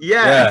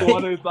 Yeah. You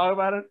want to talk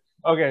about it?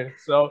 Okay,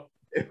 so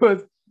it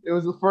was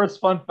the first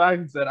fun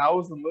fact that I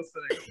wasn't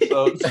listening.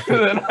 So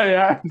then I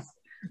asked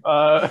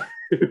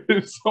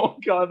if someone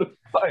got in a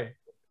fight.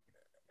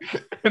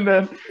 And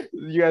then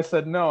you guys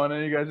said no, and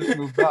then you guys just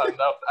moved on.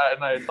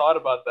 And I thought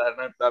about that,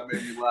 and that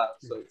made me laugh.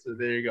 So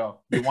there you go.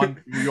 You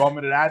want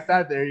me to add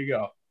that? There you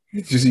go.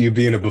 It's just you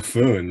being a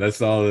buffoon.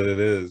 That's all that it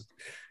is.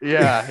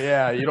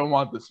 Yeah. You don't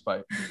want this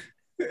fight.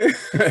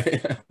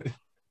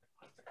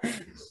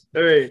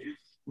 All right.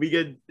 We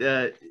got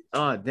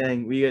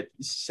we got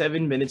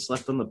 7 minutes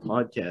left on the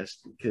podcast.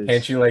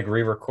 Can't you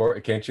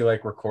re-record? Can't you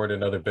record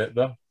another bit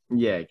though?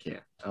 Yeah, I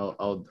can.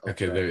 I'll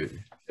okay.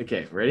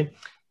 Okay, ready?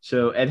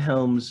 So Ed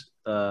Helms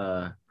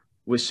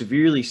was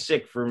severely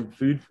sick from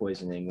food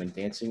poisoning when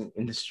dancing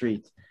in the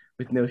street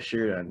with no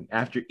shirt on.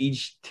 After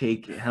each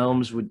take,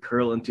 Helms would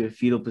curl into a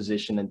fetal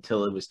position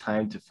until it was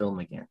time to film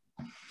again.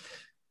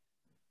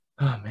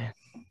 Oh man.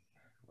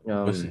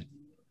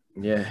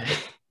 Yeah.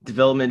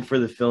 Development for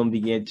the film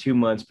began 2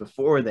 months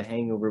before The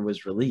Hangover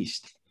was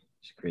released.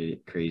 It's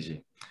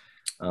crazy.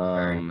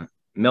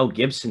 Mel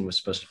Gibson was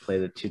supposed to play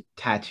the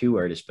tattoo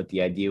artist, but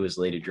the idea was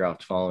later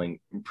dropped following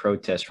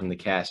protests from the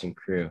cast and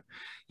crew.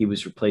 He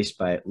was replaced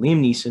by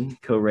Liam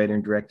Neeson. Co-writer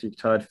and director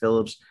Todd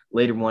Phillips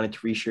later wanted to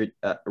reshoot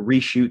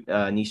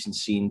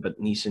Neeson's scene, but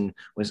Neeson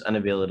was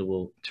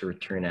unavailable to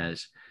return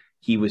as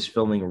he was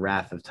filming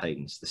Wrath of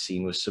Titans. The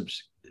scene was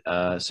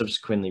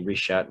subsequently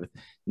reshot with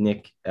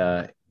Nick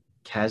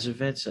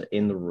Kazavets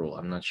in the role.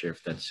 I'm not sure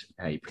if that's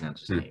how you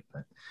pronounce his name,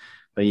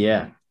 but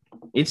yeah,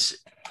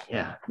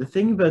 the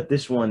thing about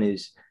this one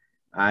is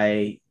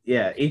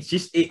it's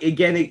just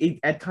it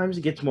at times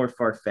it gets more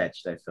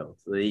far-fetched. I felt,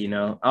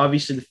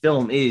 obviously the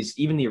film is,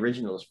 even the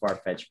original is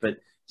far-fetched, but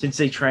since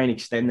they try and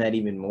extend that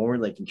even more,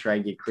 like, and try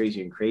and get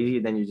crazier and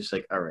crazier, then you're just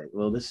like, all right,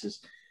 well, this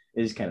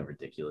is kind of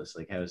ridiculous.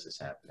 Like, how is this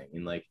happening?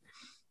 And like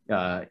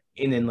and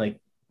then like,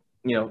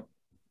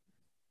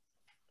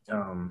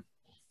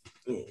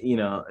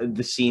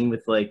 the scene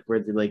with like where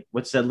they're like,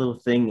 what's that little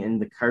thing in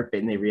the carpet,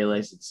 and they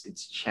realize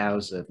it's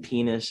Chow's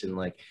penis, and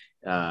like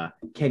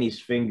Kenny's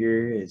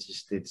finger.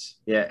 It's it's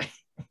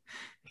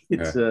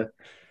a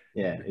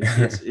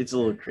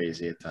little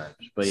crazy at times,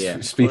 but yeah.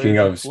 Speaking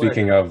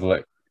of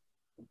like,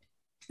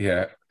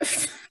 yeah.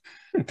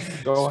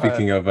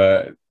 Speaking of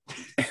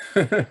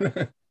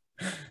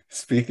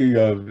speaking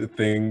of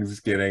things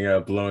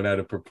getting blown out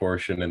of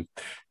proportion and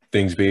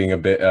things being a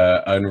bit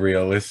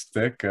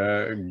unrealistic,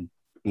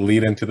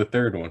 lead into the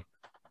third one.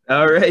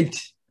 All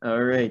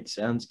right,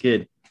 sounds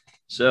good.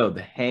 So,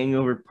 The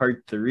Hangover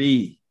Part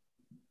 3.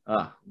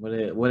 What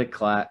a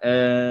class!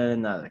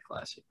 Not a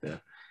classic though.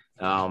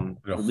 A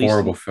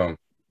horrible film.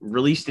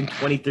 Released in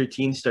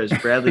 2013, stars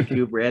Bradley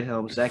Cooper, Ed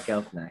Helms, Zach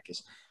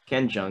Galifianakis,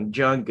 Ken Jeong,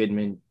 John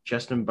Goodman,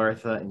 Justin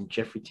Bartha, and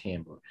Jeffrey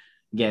Tambor.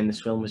 Again,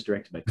 this film was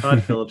directed by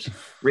Todd Phillips,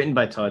 written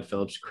by Todd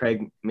Phillips,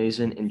 Craig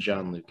Mazin, and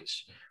John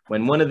Lucas.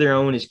 When one of their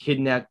own is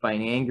kidnapped by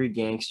an angry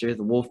gangster,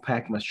 the wolf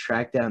pack must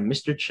track down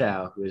Mr.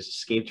 Chow, who has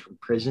escaped from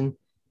prison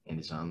and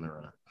is on the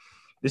run.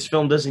 This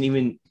film doesn't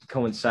even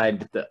coincide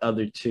with the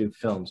other two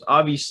films.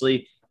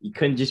 Obviously, you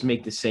couldn't just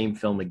make the same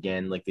film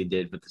again like they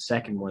did with the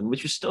second one,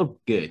 which was still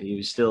good. It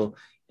was still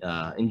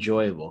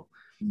enjoyable.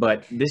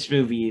 But this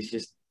movie is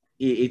just,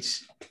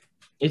 it's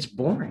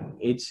boring.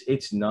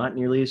 It's not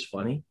nearly as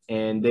funny.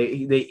 And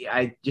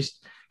I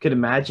just could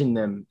imagine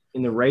them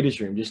in the writer's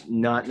room just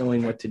not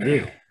knowing what to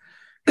do.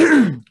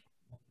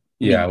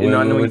 Yeah,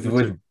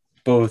 with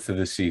both of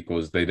the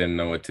sequels, they didn't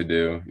know what to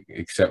do,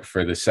 except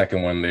for the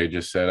second one. They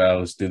just said, "Oh,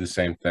 let's do the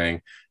same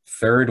thing."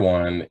 Third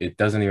one, it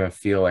doesn't even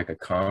feel like a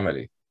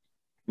comedy.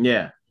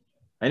 Yeah,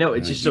 I know.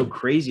 It's just so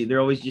crazy.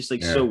 They're always just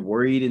like so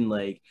worried and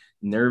like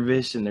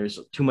nervous, and there's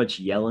too much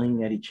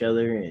yelling at each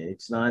other.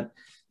 It's not.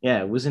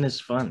 Yeah, it wasn't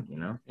as fun,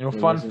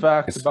 Fun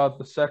fact about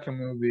the second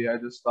movie, I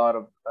just thought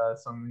of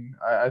something.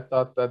 I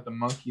thought that the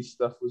monkey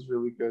stuff was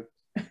really good.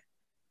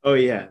 Oh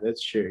yeah,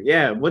 that's true.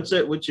 Yeah, what's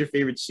your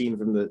favorite scene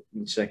from the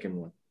second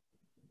one?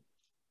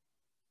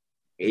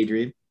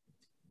 Adrian?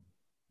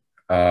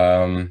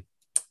 To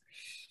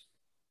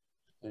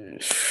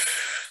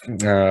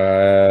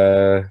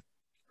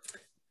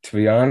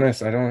be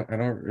honest, I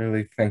don't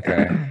really think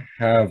I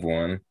have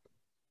one.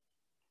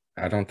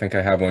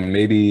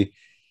 Maybe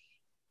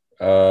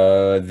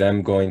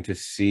them going to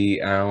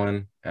see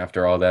Alan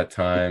after all that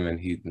time, and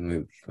he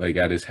like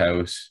at his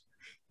house.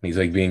 He's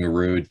like being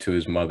rude to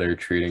his mother,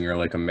 treating her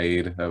like a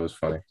maid. That was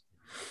funny.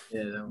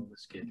 Yeah, that one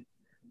was good.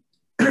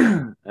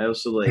 I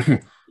also like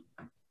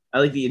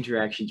the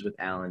interactions with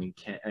Alan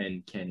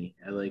and Kenny.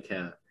 I like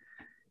how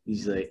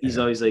he's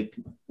always like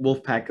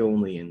Wolfpack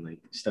only and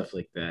like stuff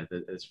like that.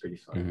 That's pretty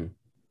fun. Mm-hmm.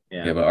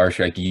 Yeah, but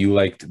Arshak, you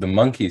liked the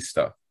monkey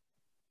stuff.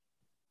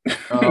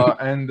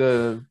 And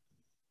the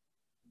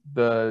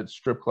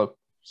strip club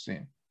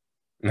scene.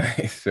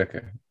 Nice.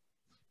 Okay.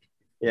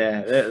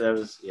 Yeah, that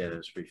was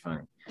pretty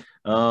funny.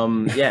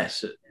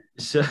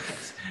 So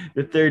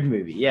the third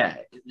movie, yeah.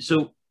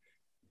 So,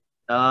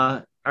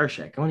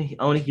 Arshak, I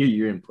want to hear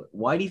your input.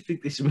 Why do you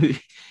think this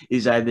movie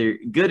is either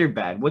good or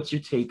bad? What's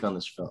your take on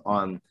this film,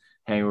 on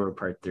Hangover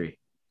Part 3?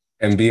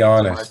 And be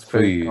honest,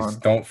 please.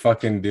 Don't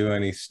fucking do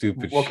any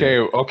stupid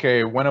shit.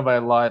 Okay. When have I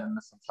lied in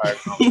this entire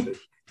conversation?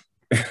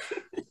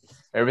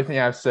 Everything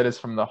I've said is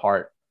from the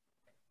heart.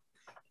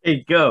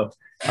 Hey, go.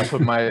 I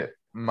put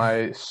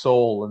my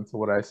soul into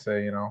what I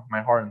say,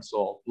 my heart and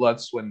soul,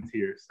 blood, sweat, and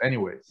tears.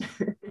 Anyways.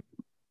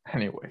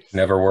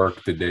 Never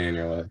worked a day in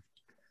your life.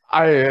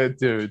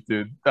 Dude,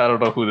 I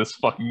don't know who this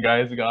fucking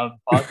guy is on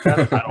the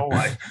podcast.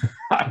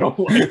 I don't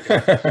like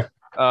it.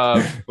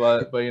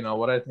 But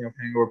what I think of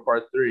Hangover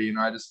Part 3,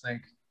 I just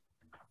think,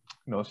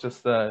 it's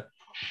just a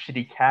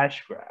shitty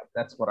cash grab.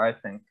 That's what I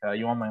think.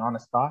 You want my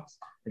honest thoughts?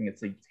 I think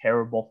it's a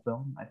terrible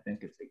film. I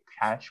think it's a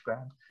cash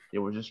grab. They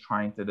were just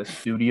the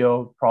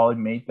studio probably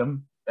made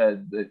them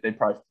they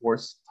probably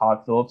forced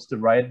Todd Phillips to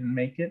write and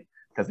make it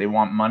because they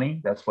want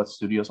money. That's what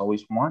studios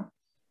always want.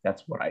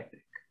 That's what I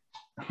think.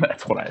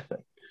 That's what I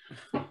think.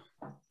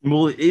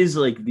 Well, it is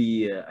like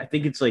I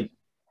think it's like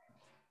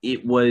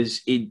it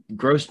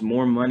grossed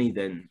more money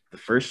than the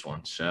first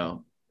one.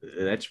 So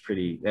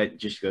that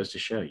just goes to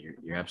show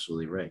you're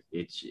absolutely right.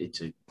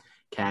 It's a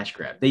cash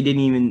grab. They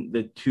didn't even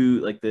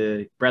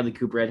the Bradley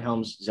Cooper, Ed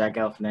Helms, Zach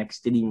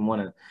Galifianakis didn't even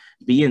want to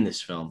be in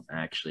this film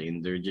actually,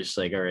 and they're just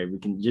like, all right, we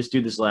can just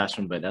do this last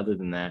one, but other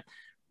than that,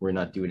 we're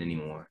not doing any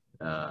more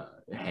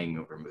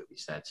Hangover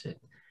movies. That's it.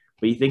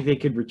 But you think they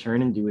could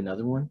return and do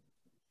another one?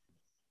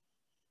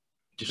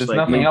 There's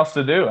nothing else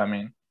to do. I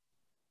mean,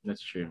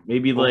 that's true.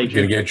 Maybe like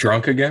gonna get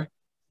drunk again.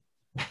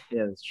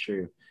 Yeah, that's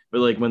true.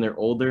 But like when they're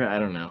older, I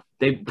don't know.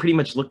 They pretty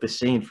much look the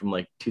same from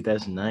like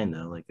 2009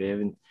 though. Like they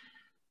haven't.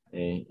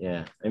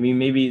 Yeah, I mean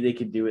maybe they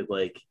could do it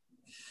like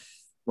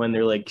when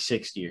they're like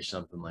 60 or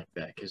something like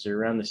that because they're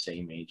around the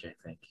same age, I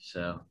think.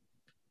 So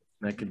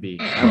that could be.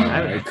 Come on.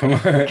 I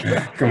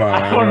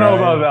don't know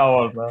about that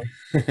one, bro.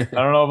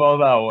 I don't know about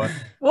that one.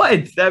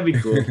 What? That'd be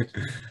cool.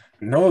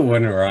 No, it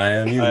wouldn't,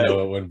 Ryan. You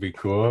know it wouldn't be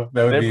cool.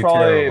 That would be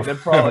terrible. They'd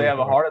probably have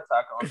a heart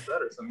attack on set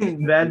or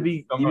something. That'd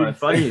be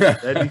funny.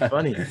 That'd be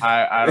funny.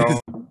 I don't.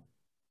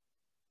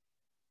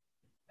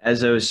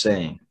 As I was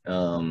saying,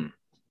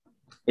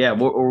 yeah.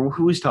 Or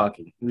who was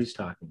talking? Who's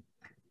talking?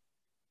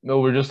 No,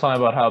 we're just talking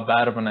about how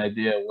bad of an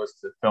idea it was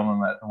to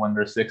film them when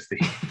they're 60.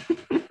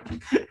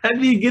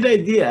 That'd be a good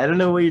idea. I don't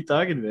know what you're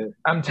talking about.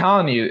 I'm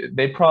telling you,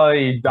 they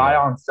probably die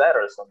on set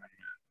or something.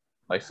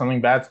 Like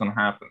something bad's gonna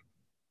happen.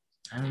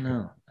 I don't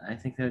know. I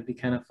think that would be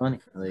kind of funny.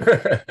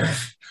 Like,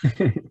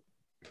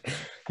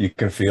 you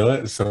can feel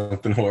it.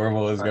 Something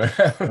horrible is going to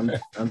happen.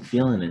 I'm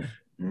feeling it.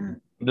 Yeah.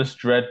 I'm just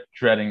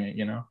dreading it,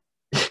 you know.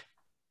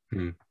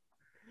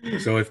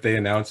 So if they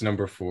announce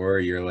number 4,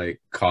 you're like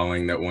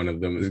calling that one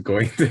of them is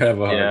going to have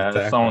a heart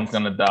attack. Someone's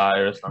gonna die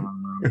or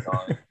something.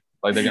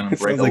 Like they're gonna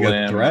break like a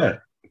limb. A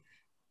threat.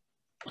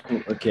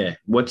 Okay,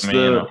 what's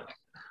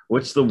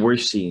the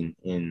worst scene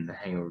in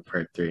Hangover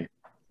Part 3?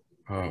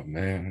 Oh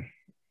man.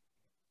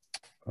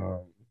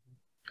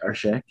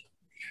 Arshak?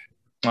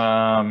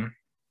 I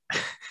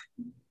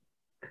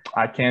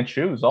can't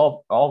choose.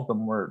 All of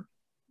them were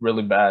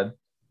really bad.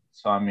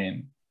 So I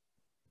mean,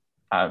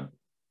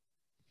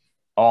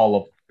 all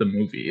of the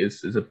movie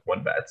is a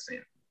one bad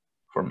scene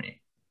for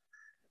me.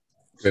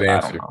 Good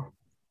answer. I don't know.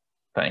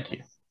 Thank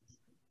you.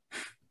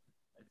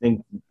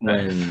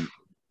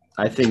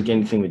 I think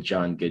anything with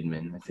John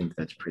Goodman, I think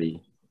that's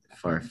pretty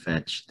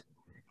far-fetched.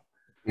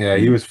 Yeah,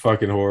 he was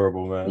fucking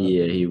horrible, man.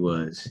 Yeah, he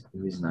was. He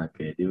was not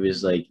good. It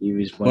was like he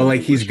was.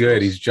 He's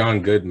good. He's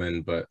John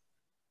Goodman, but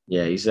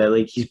yeah, he's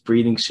like he's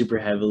breathing super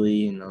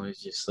heavily, and always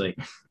just like.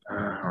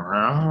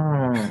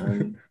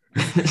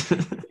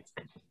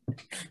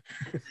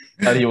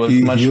 Thought he was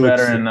much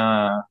better in.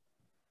 Thought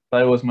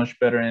he was much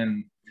better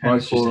in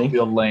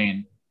Cloverfield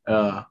Lane.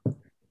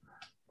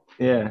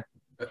 Yeah.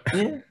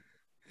 Yeah.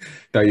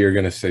 Thought you were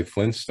gonna say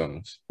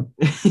Flintstones.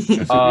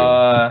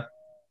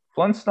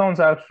 Flintstones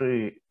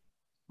actually.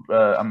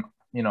 I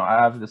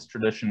have this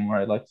tradition where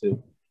I like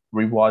to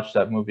rewatch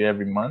that movie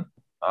every month.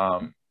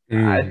 I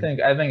think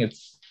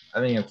it's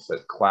a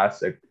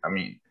classic. I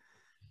mean,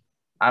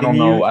 I don't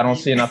know. I don't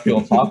see enough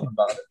people talking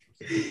about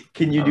it.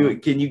 Can you do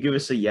it? Can you give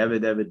us a Yabba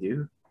Dabba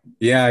Doo?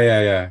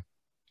 Yeah.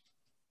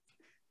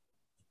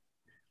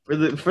 For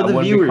the viewers. I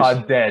wouldn't be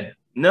caught dead.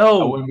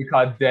 No, I wouldn't be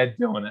caught dead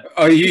doing it.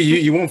 Oh,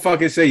 you won't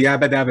fucking say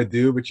Yabba Dabba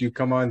Doo, but you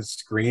come on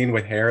screen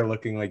with hair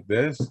looking like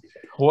this.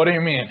 What do you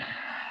mean?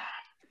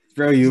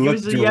 Bro, you look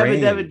deranged. Give us a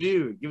Yabba Dabba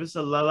Doo. Give us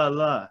a la la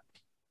la.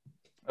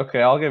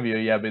 Okay, I'll give you a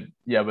Yabba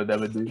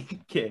Dabba Doo.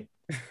 Okay.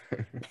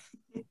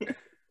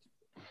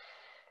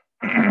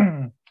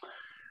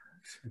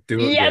 Do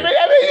it. Yabba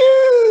Dabba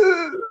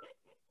Doo.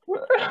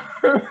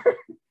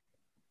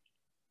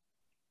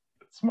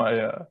 That's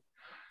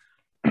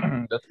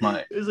my.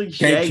 It was like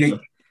Shaggy.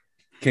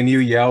 Can you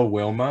yell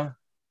Wilma?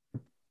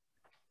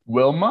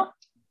 Wilma?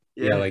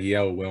 Yeah, like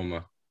yell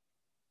Wilma.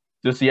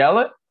 Just yell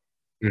it?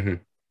 Mm-hmm.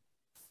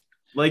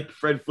 Like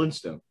Fred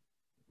Flintstone.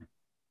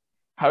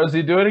 How does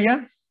he do it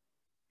again?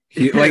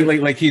 He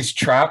like he's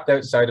trapped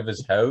outside of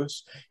his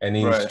house and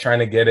he's trying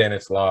to get in,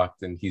 it's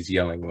locked, and he's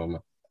yelling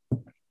Wilma.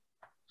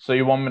 So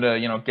you want me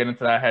to, get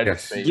into that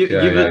headspace? Yes. Give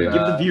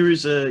the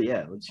viewers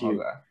let's hear.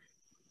 Okay.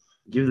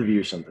 Give the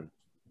viewers something.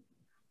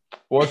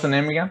 What's the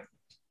name again?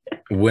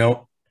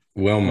 Wilma.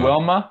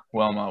 Wilma.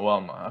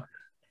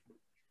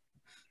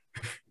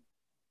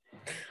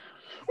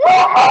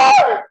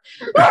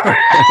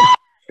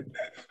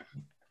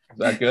 Is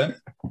that good?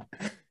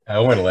 I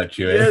want to let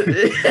you in.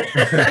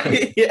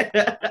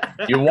 Yeah.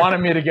 You wanted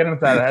me to get into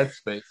that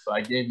headspace, so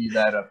I gave you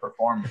that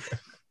performance.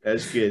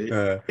 That's good.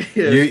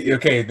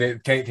 Okay,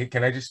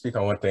 can I just speak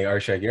on one thing?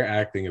 Arshak, your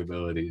acting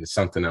ability is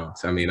something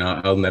else. I mean,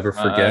 I'll never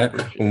forget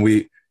when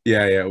we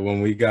Yeah.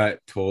 When we got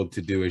told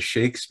to do a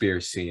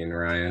Shakespeare scene,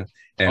 Ryan,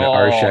 and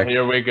Oh,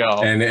 here we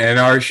go. and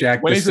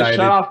Arshak We need to decided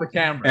shut off the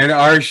camera. and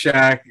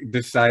Arshak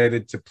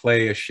decided to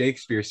play a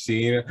Shakespeare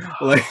scene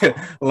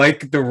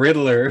like the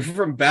Riddler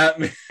from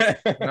Batman.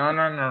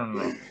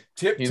 No.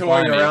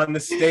 Tiptoeing around the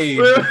stage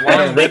Wait,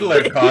 in a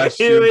Riddler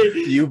costume.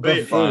 You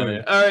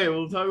buffoon. All right,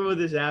 we'll talk about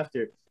this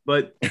after.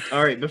 But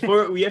all right,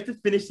 before we have to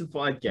finish the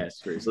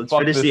podcast first. Let's Fuck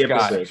finish this the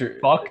guy. episode.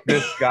 Fuck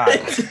this guy.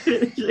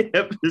 Finish the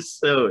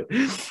episode.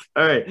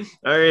 All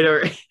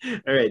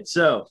right.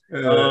 So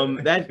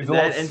that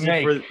ends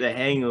it for the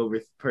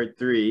Hangover Part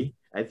 3.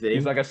 I think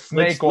He's like a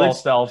snake wall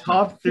self.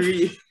 Top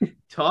three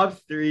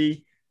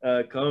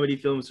comedy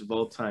films of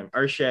all time.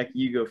 Arshak,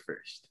 you go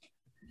first.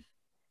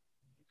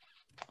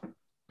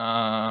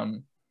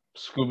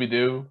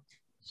 Scooby-Doo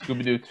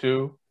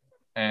 2,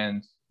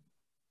 and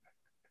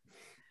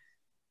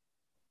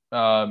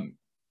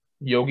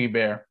Yogi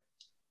Bear.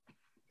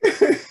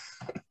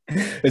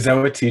 Is that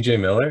what TJ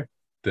Miller,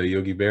 the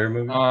Yogi Bear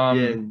movie?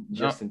 Yeah,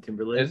 Justin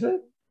Timberlake. Is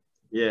it?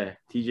 Yeah,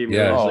 TJ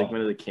Miller is like one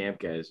of the camp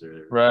guys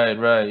or whatever.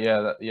 Right.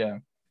 Yeah.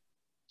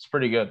 It's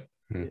pretty good.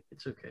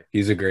 It's okay.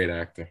 He's a great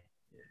actor.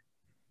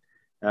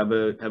 How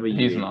about you?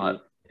 He's Adrian?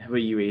 not. How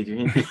about you,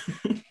 Adrian?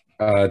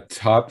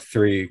 Top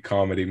 3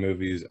 comedy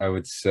movies, I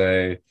would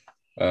say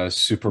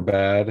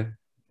Superbad.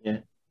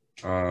 Yeah.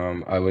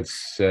 I would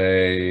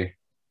say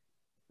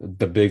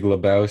The Big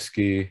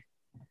Lebowski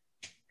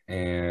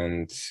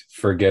and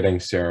Forgetting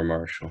Sarah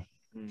Marshall.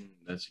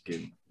 That's a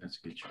good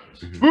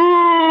choice.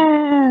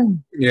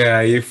 Boom!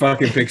 Yeah, you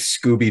fucking pick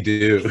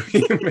Scooby-Doo.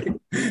 The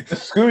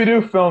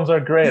Scooby-Doo films are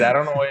great. I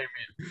don't know what you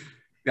mean.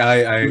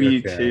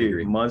 I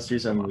too.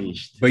 Monsters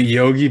Unleashed. But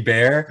Yogi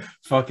Bear,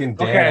 fucking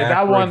Dan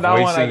Aykroyd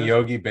voicing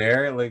Yogi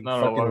Bear, like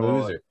fucking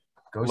loser.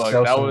 Go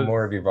sell some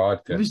more of your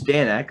vodka. Who's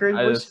Dan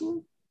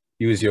Aykroyd?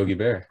 He was Yogi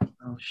Bear.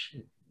 Oh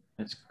shit,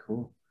 that's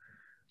cool.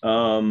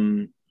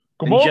 And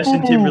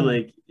Justin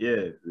Timberlake,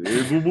 yeah.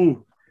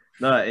 No,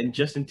 and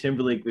Justin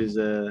Timberlake was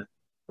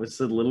what's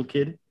the little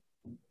kid?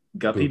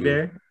 Guppy Boo-boo.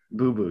 Bear?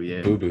 Boo Boo,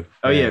 yeah. Boo Boo.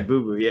 Oh yeah,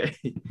 Boo Boo, yeah.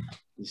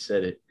 You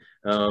said it.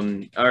 All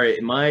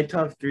right, my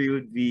top 3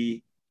 would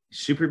be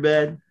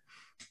Superbad,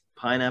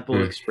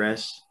 Pineapple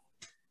Express,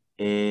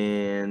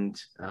 and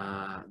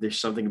There's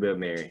Something About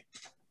Mary.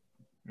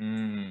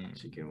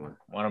 It's a good one.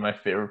 One of my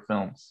favorite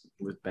films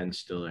With Ben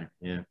Stiller,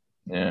 yeah.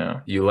 Yeah.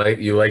 You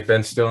like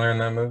Ben Stiller in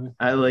that movie?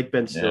 I like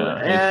Ben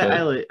Stiller.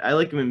 Yeah, I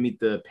like him in Meet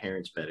the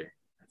Parents better.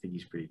 I think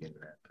he's pretty good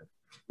in that. But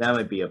that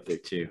might be up there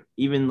too.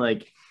 Even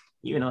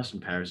Austin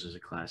Powers is a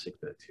classic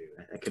though too.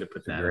 I could have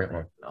put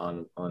that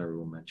on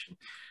honorable mention.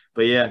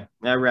 But yeah,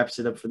 that wraps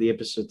it up for the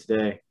episode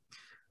today.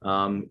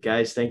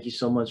 Guys, thank you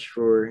so much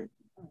for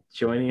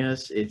joining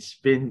us. It's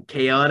been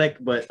chaotic,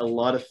 but a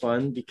lot of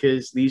fun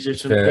because these are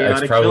some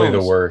chaotic It's probably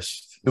films. the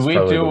worst. Do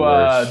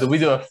we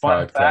do a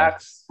fun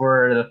facts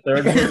for the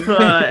third movie?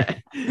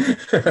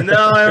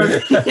 No,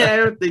 I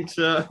don't think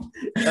so.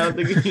 I don't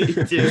think we need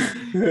to.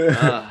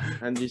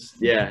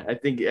 I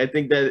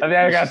think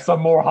I got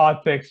some more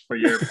hot picks for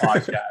your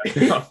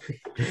podcast.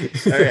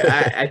 All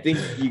right, I think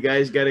you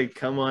guys got to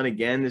come on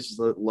again. This is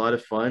a lot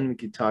of fun. We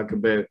could talk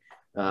about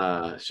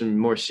some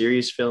more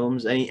serious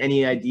films.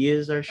 Any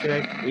ideas,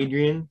 Arshak,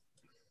 Adrian?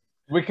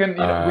 We can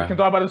talk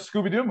about the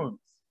Scooby-Doo movies.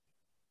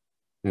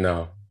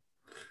 No.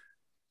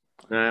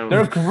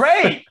 They're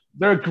great.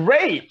 They're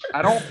great.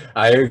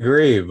 I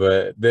agree,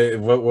 but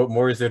what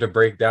more is there to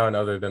break down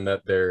other than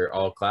that they're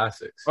all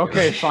classics?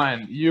 Okay,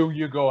 fine.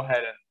 You go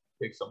ahead and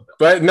pick something.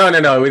 But no.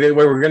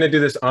 We're gonna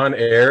do this on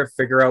air.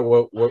 Figure out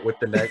what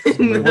the next.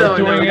 We're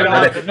doing it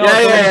on.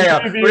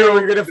 Yeah.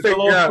 We're gonna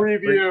figure out.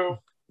 Preview.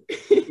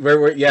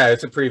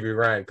 It's a preview.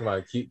 Ryan, come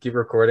on, keep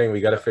recording.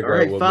 We got to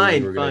figure out what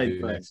movie we're gonna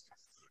do next.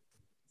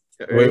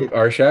 Wait,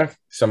 Arshak,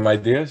 some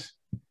ideas?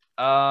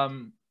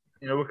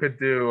 We could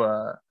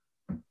do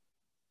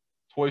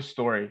Toy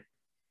Story.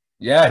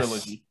 Yes.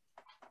 Trilogy.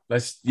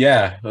 Let's do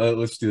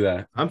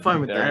that. I'm fine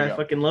with There that. you I go.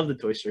 fucking love the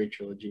Toy Story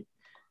trilogy.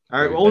 All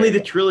right, There only you the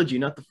go. trilogy,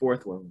 not the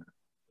fourth one.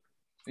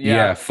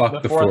 Yeah,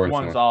 fuck the fourth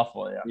one's one.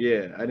 awful. Yeah.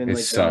 Yeah, I didn't It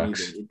like that one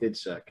sucks. either. It did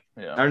suck.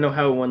 I Yeah. don't know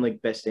how it won like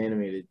best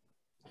animated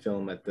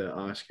film at the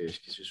Oscars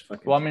because it was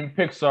fucking. Well, I mean,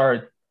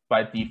 Pixar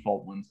by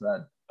default wins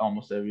that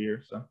almost every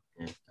year. So.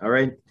 Yeah. All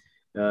right,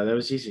 that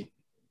was easy.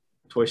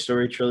 Toy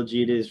Story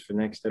trilogy it is for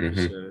next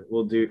episode.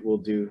 We'll do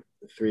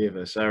the 3 of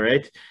us. All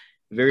right.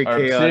 Very All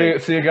right,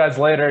 chaotic. see you guys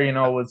later. It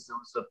was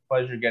a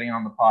pleasure getting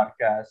on the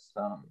podcast.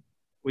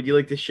 Would you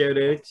like to shout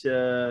out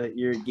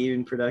your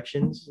Gaben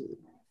Productions?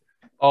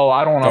 Oh,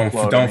 I don't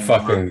upload. Don't anymore.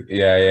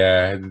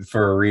 fucking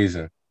for a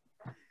reason.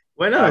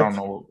 Why not? I don't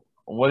know.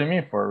 What do you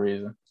mean for a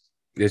reason?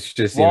 It's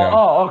just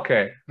Oh,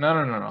 okay.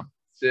 No.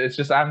 It's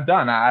just I'm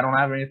done. I don't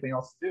have anything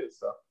else to do.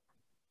 So.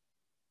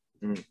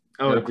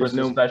 Oh, the there's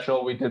Christmas no.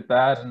 special. We did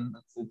that, and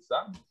it's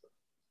done.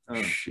 Oh.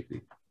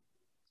 Shitty.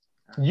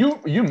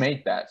 You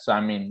made that, so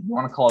I mean, you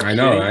want to call it? I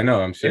know.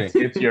 shitty? I'm saying.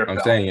 It's your. I'm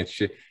film. saying it's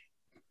shit.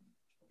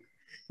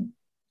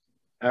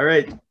 All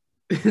right.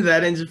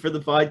 that ends it for the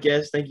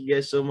podcast. Thank you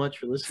guys so much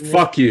for listening.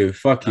 Fuck you, man.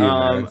 Fuck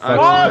I'm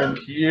Fuck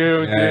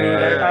you, dude.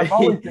 Yeah. I've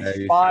always Yeah,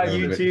 despised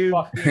you this YouTube,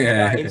 fucking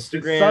Yeah. guy.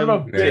 Instagram, This son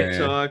of a bitch.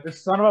 TikTok.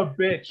 This son of a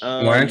bitch.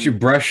 Why don't you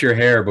brush your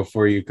hair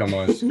before you come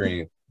on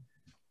screen?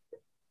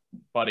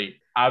 Buddy,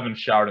 I haven't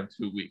showered in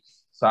 2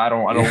 weeks, so I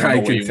don't Yeah, know I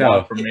what can you tell.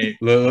 want from me.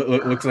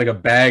 Looks like a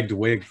bagged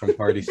wig from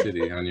Party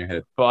City on your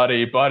head.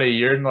 Buddy,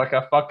 you're in like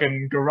a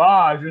fucking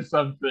garage or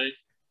something.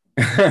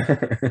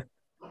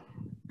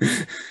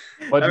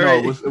 But All no,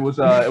 right.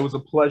 it was a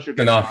pleasure.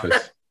 An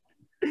office.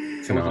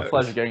 It was a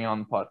pleasure getting on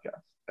the podcast.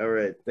 All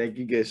right. Thank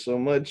you guys so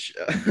much.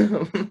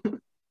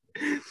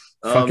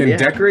 Fucking yeah.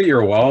 decorate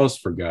your walls,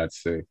 for God's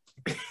sake.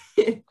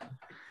 You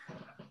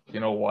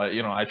know what?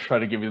 I try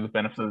to give you the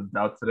benefit of the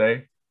doubt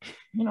today.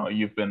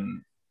 You've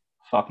been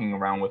fucking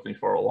around with me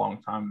for a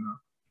long time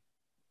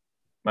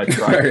now. All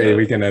right,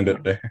 we can end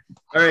it there.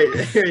 All right.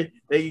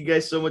 Thank you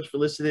guys so much for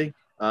listening.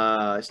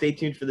 Stay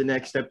tuned for the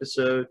next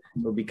episode.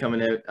 It'll be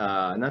coming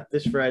out not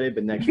this Friday,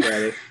 but next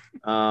Friday.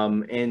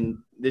 And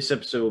this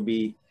episode will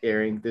be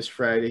airing this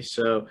Friday.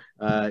 So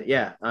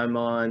yeah, I'm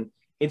on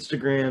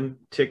Instagram,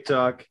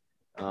 TikTok,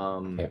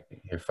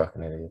 You're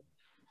fucking idiot.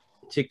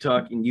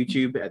 TikTok and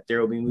YouTube at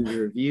There Will Be Movie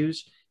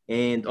Reviews.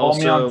 And Follow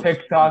me also on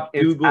TikTok.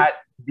 It's Google- at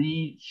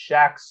the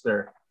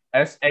Shackster.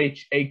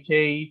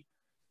 SHAK.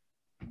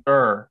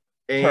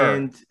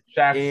 and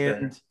Shackster.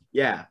 and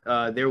yeah,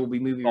 There Will Be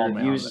Movie Follow me on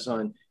Reviews there. is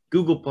on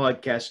Google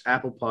Podcasts,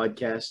 Apple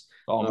Podcasts,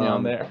 Follow me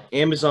on there.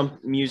 Amazon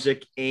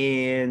Music,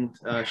 and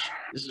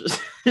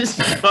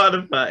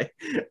Spotify.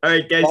 All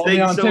right, guys, Follow me thank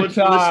you on so much for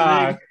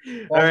TikTok.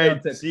 listening. Follow All me on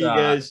right, see you TikTok.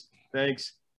 guys. Thanks.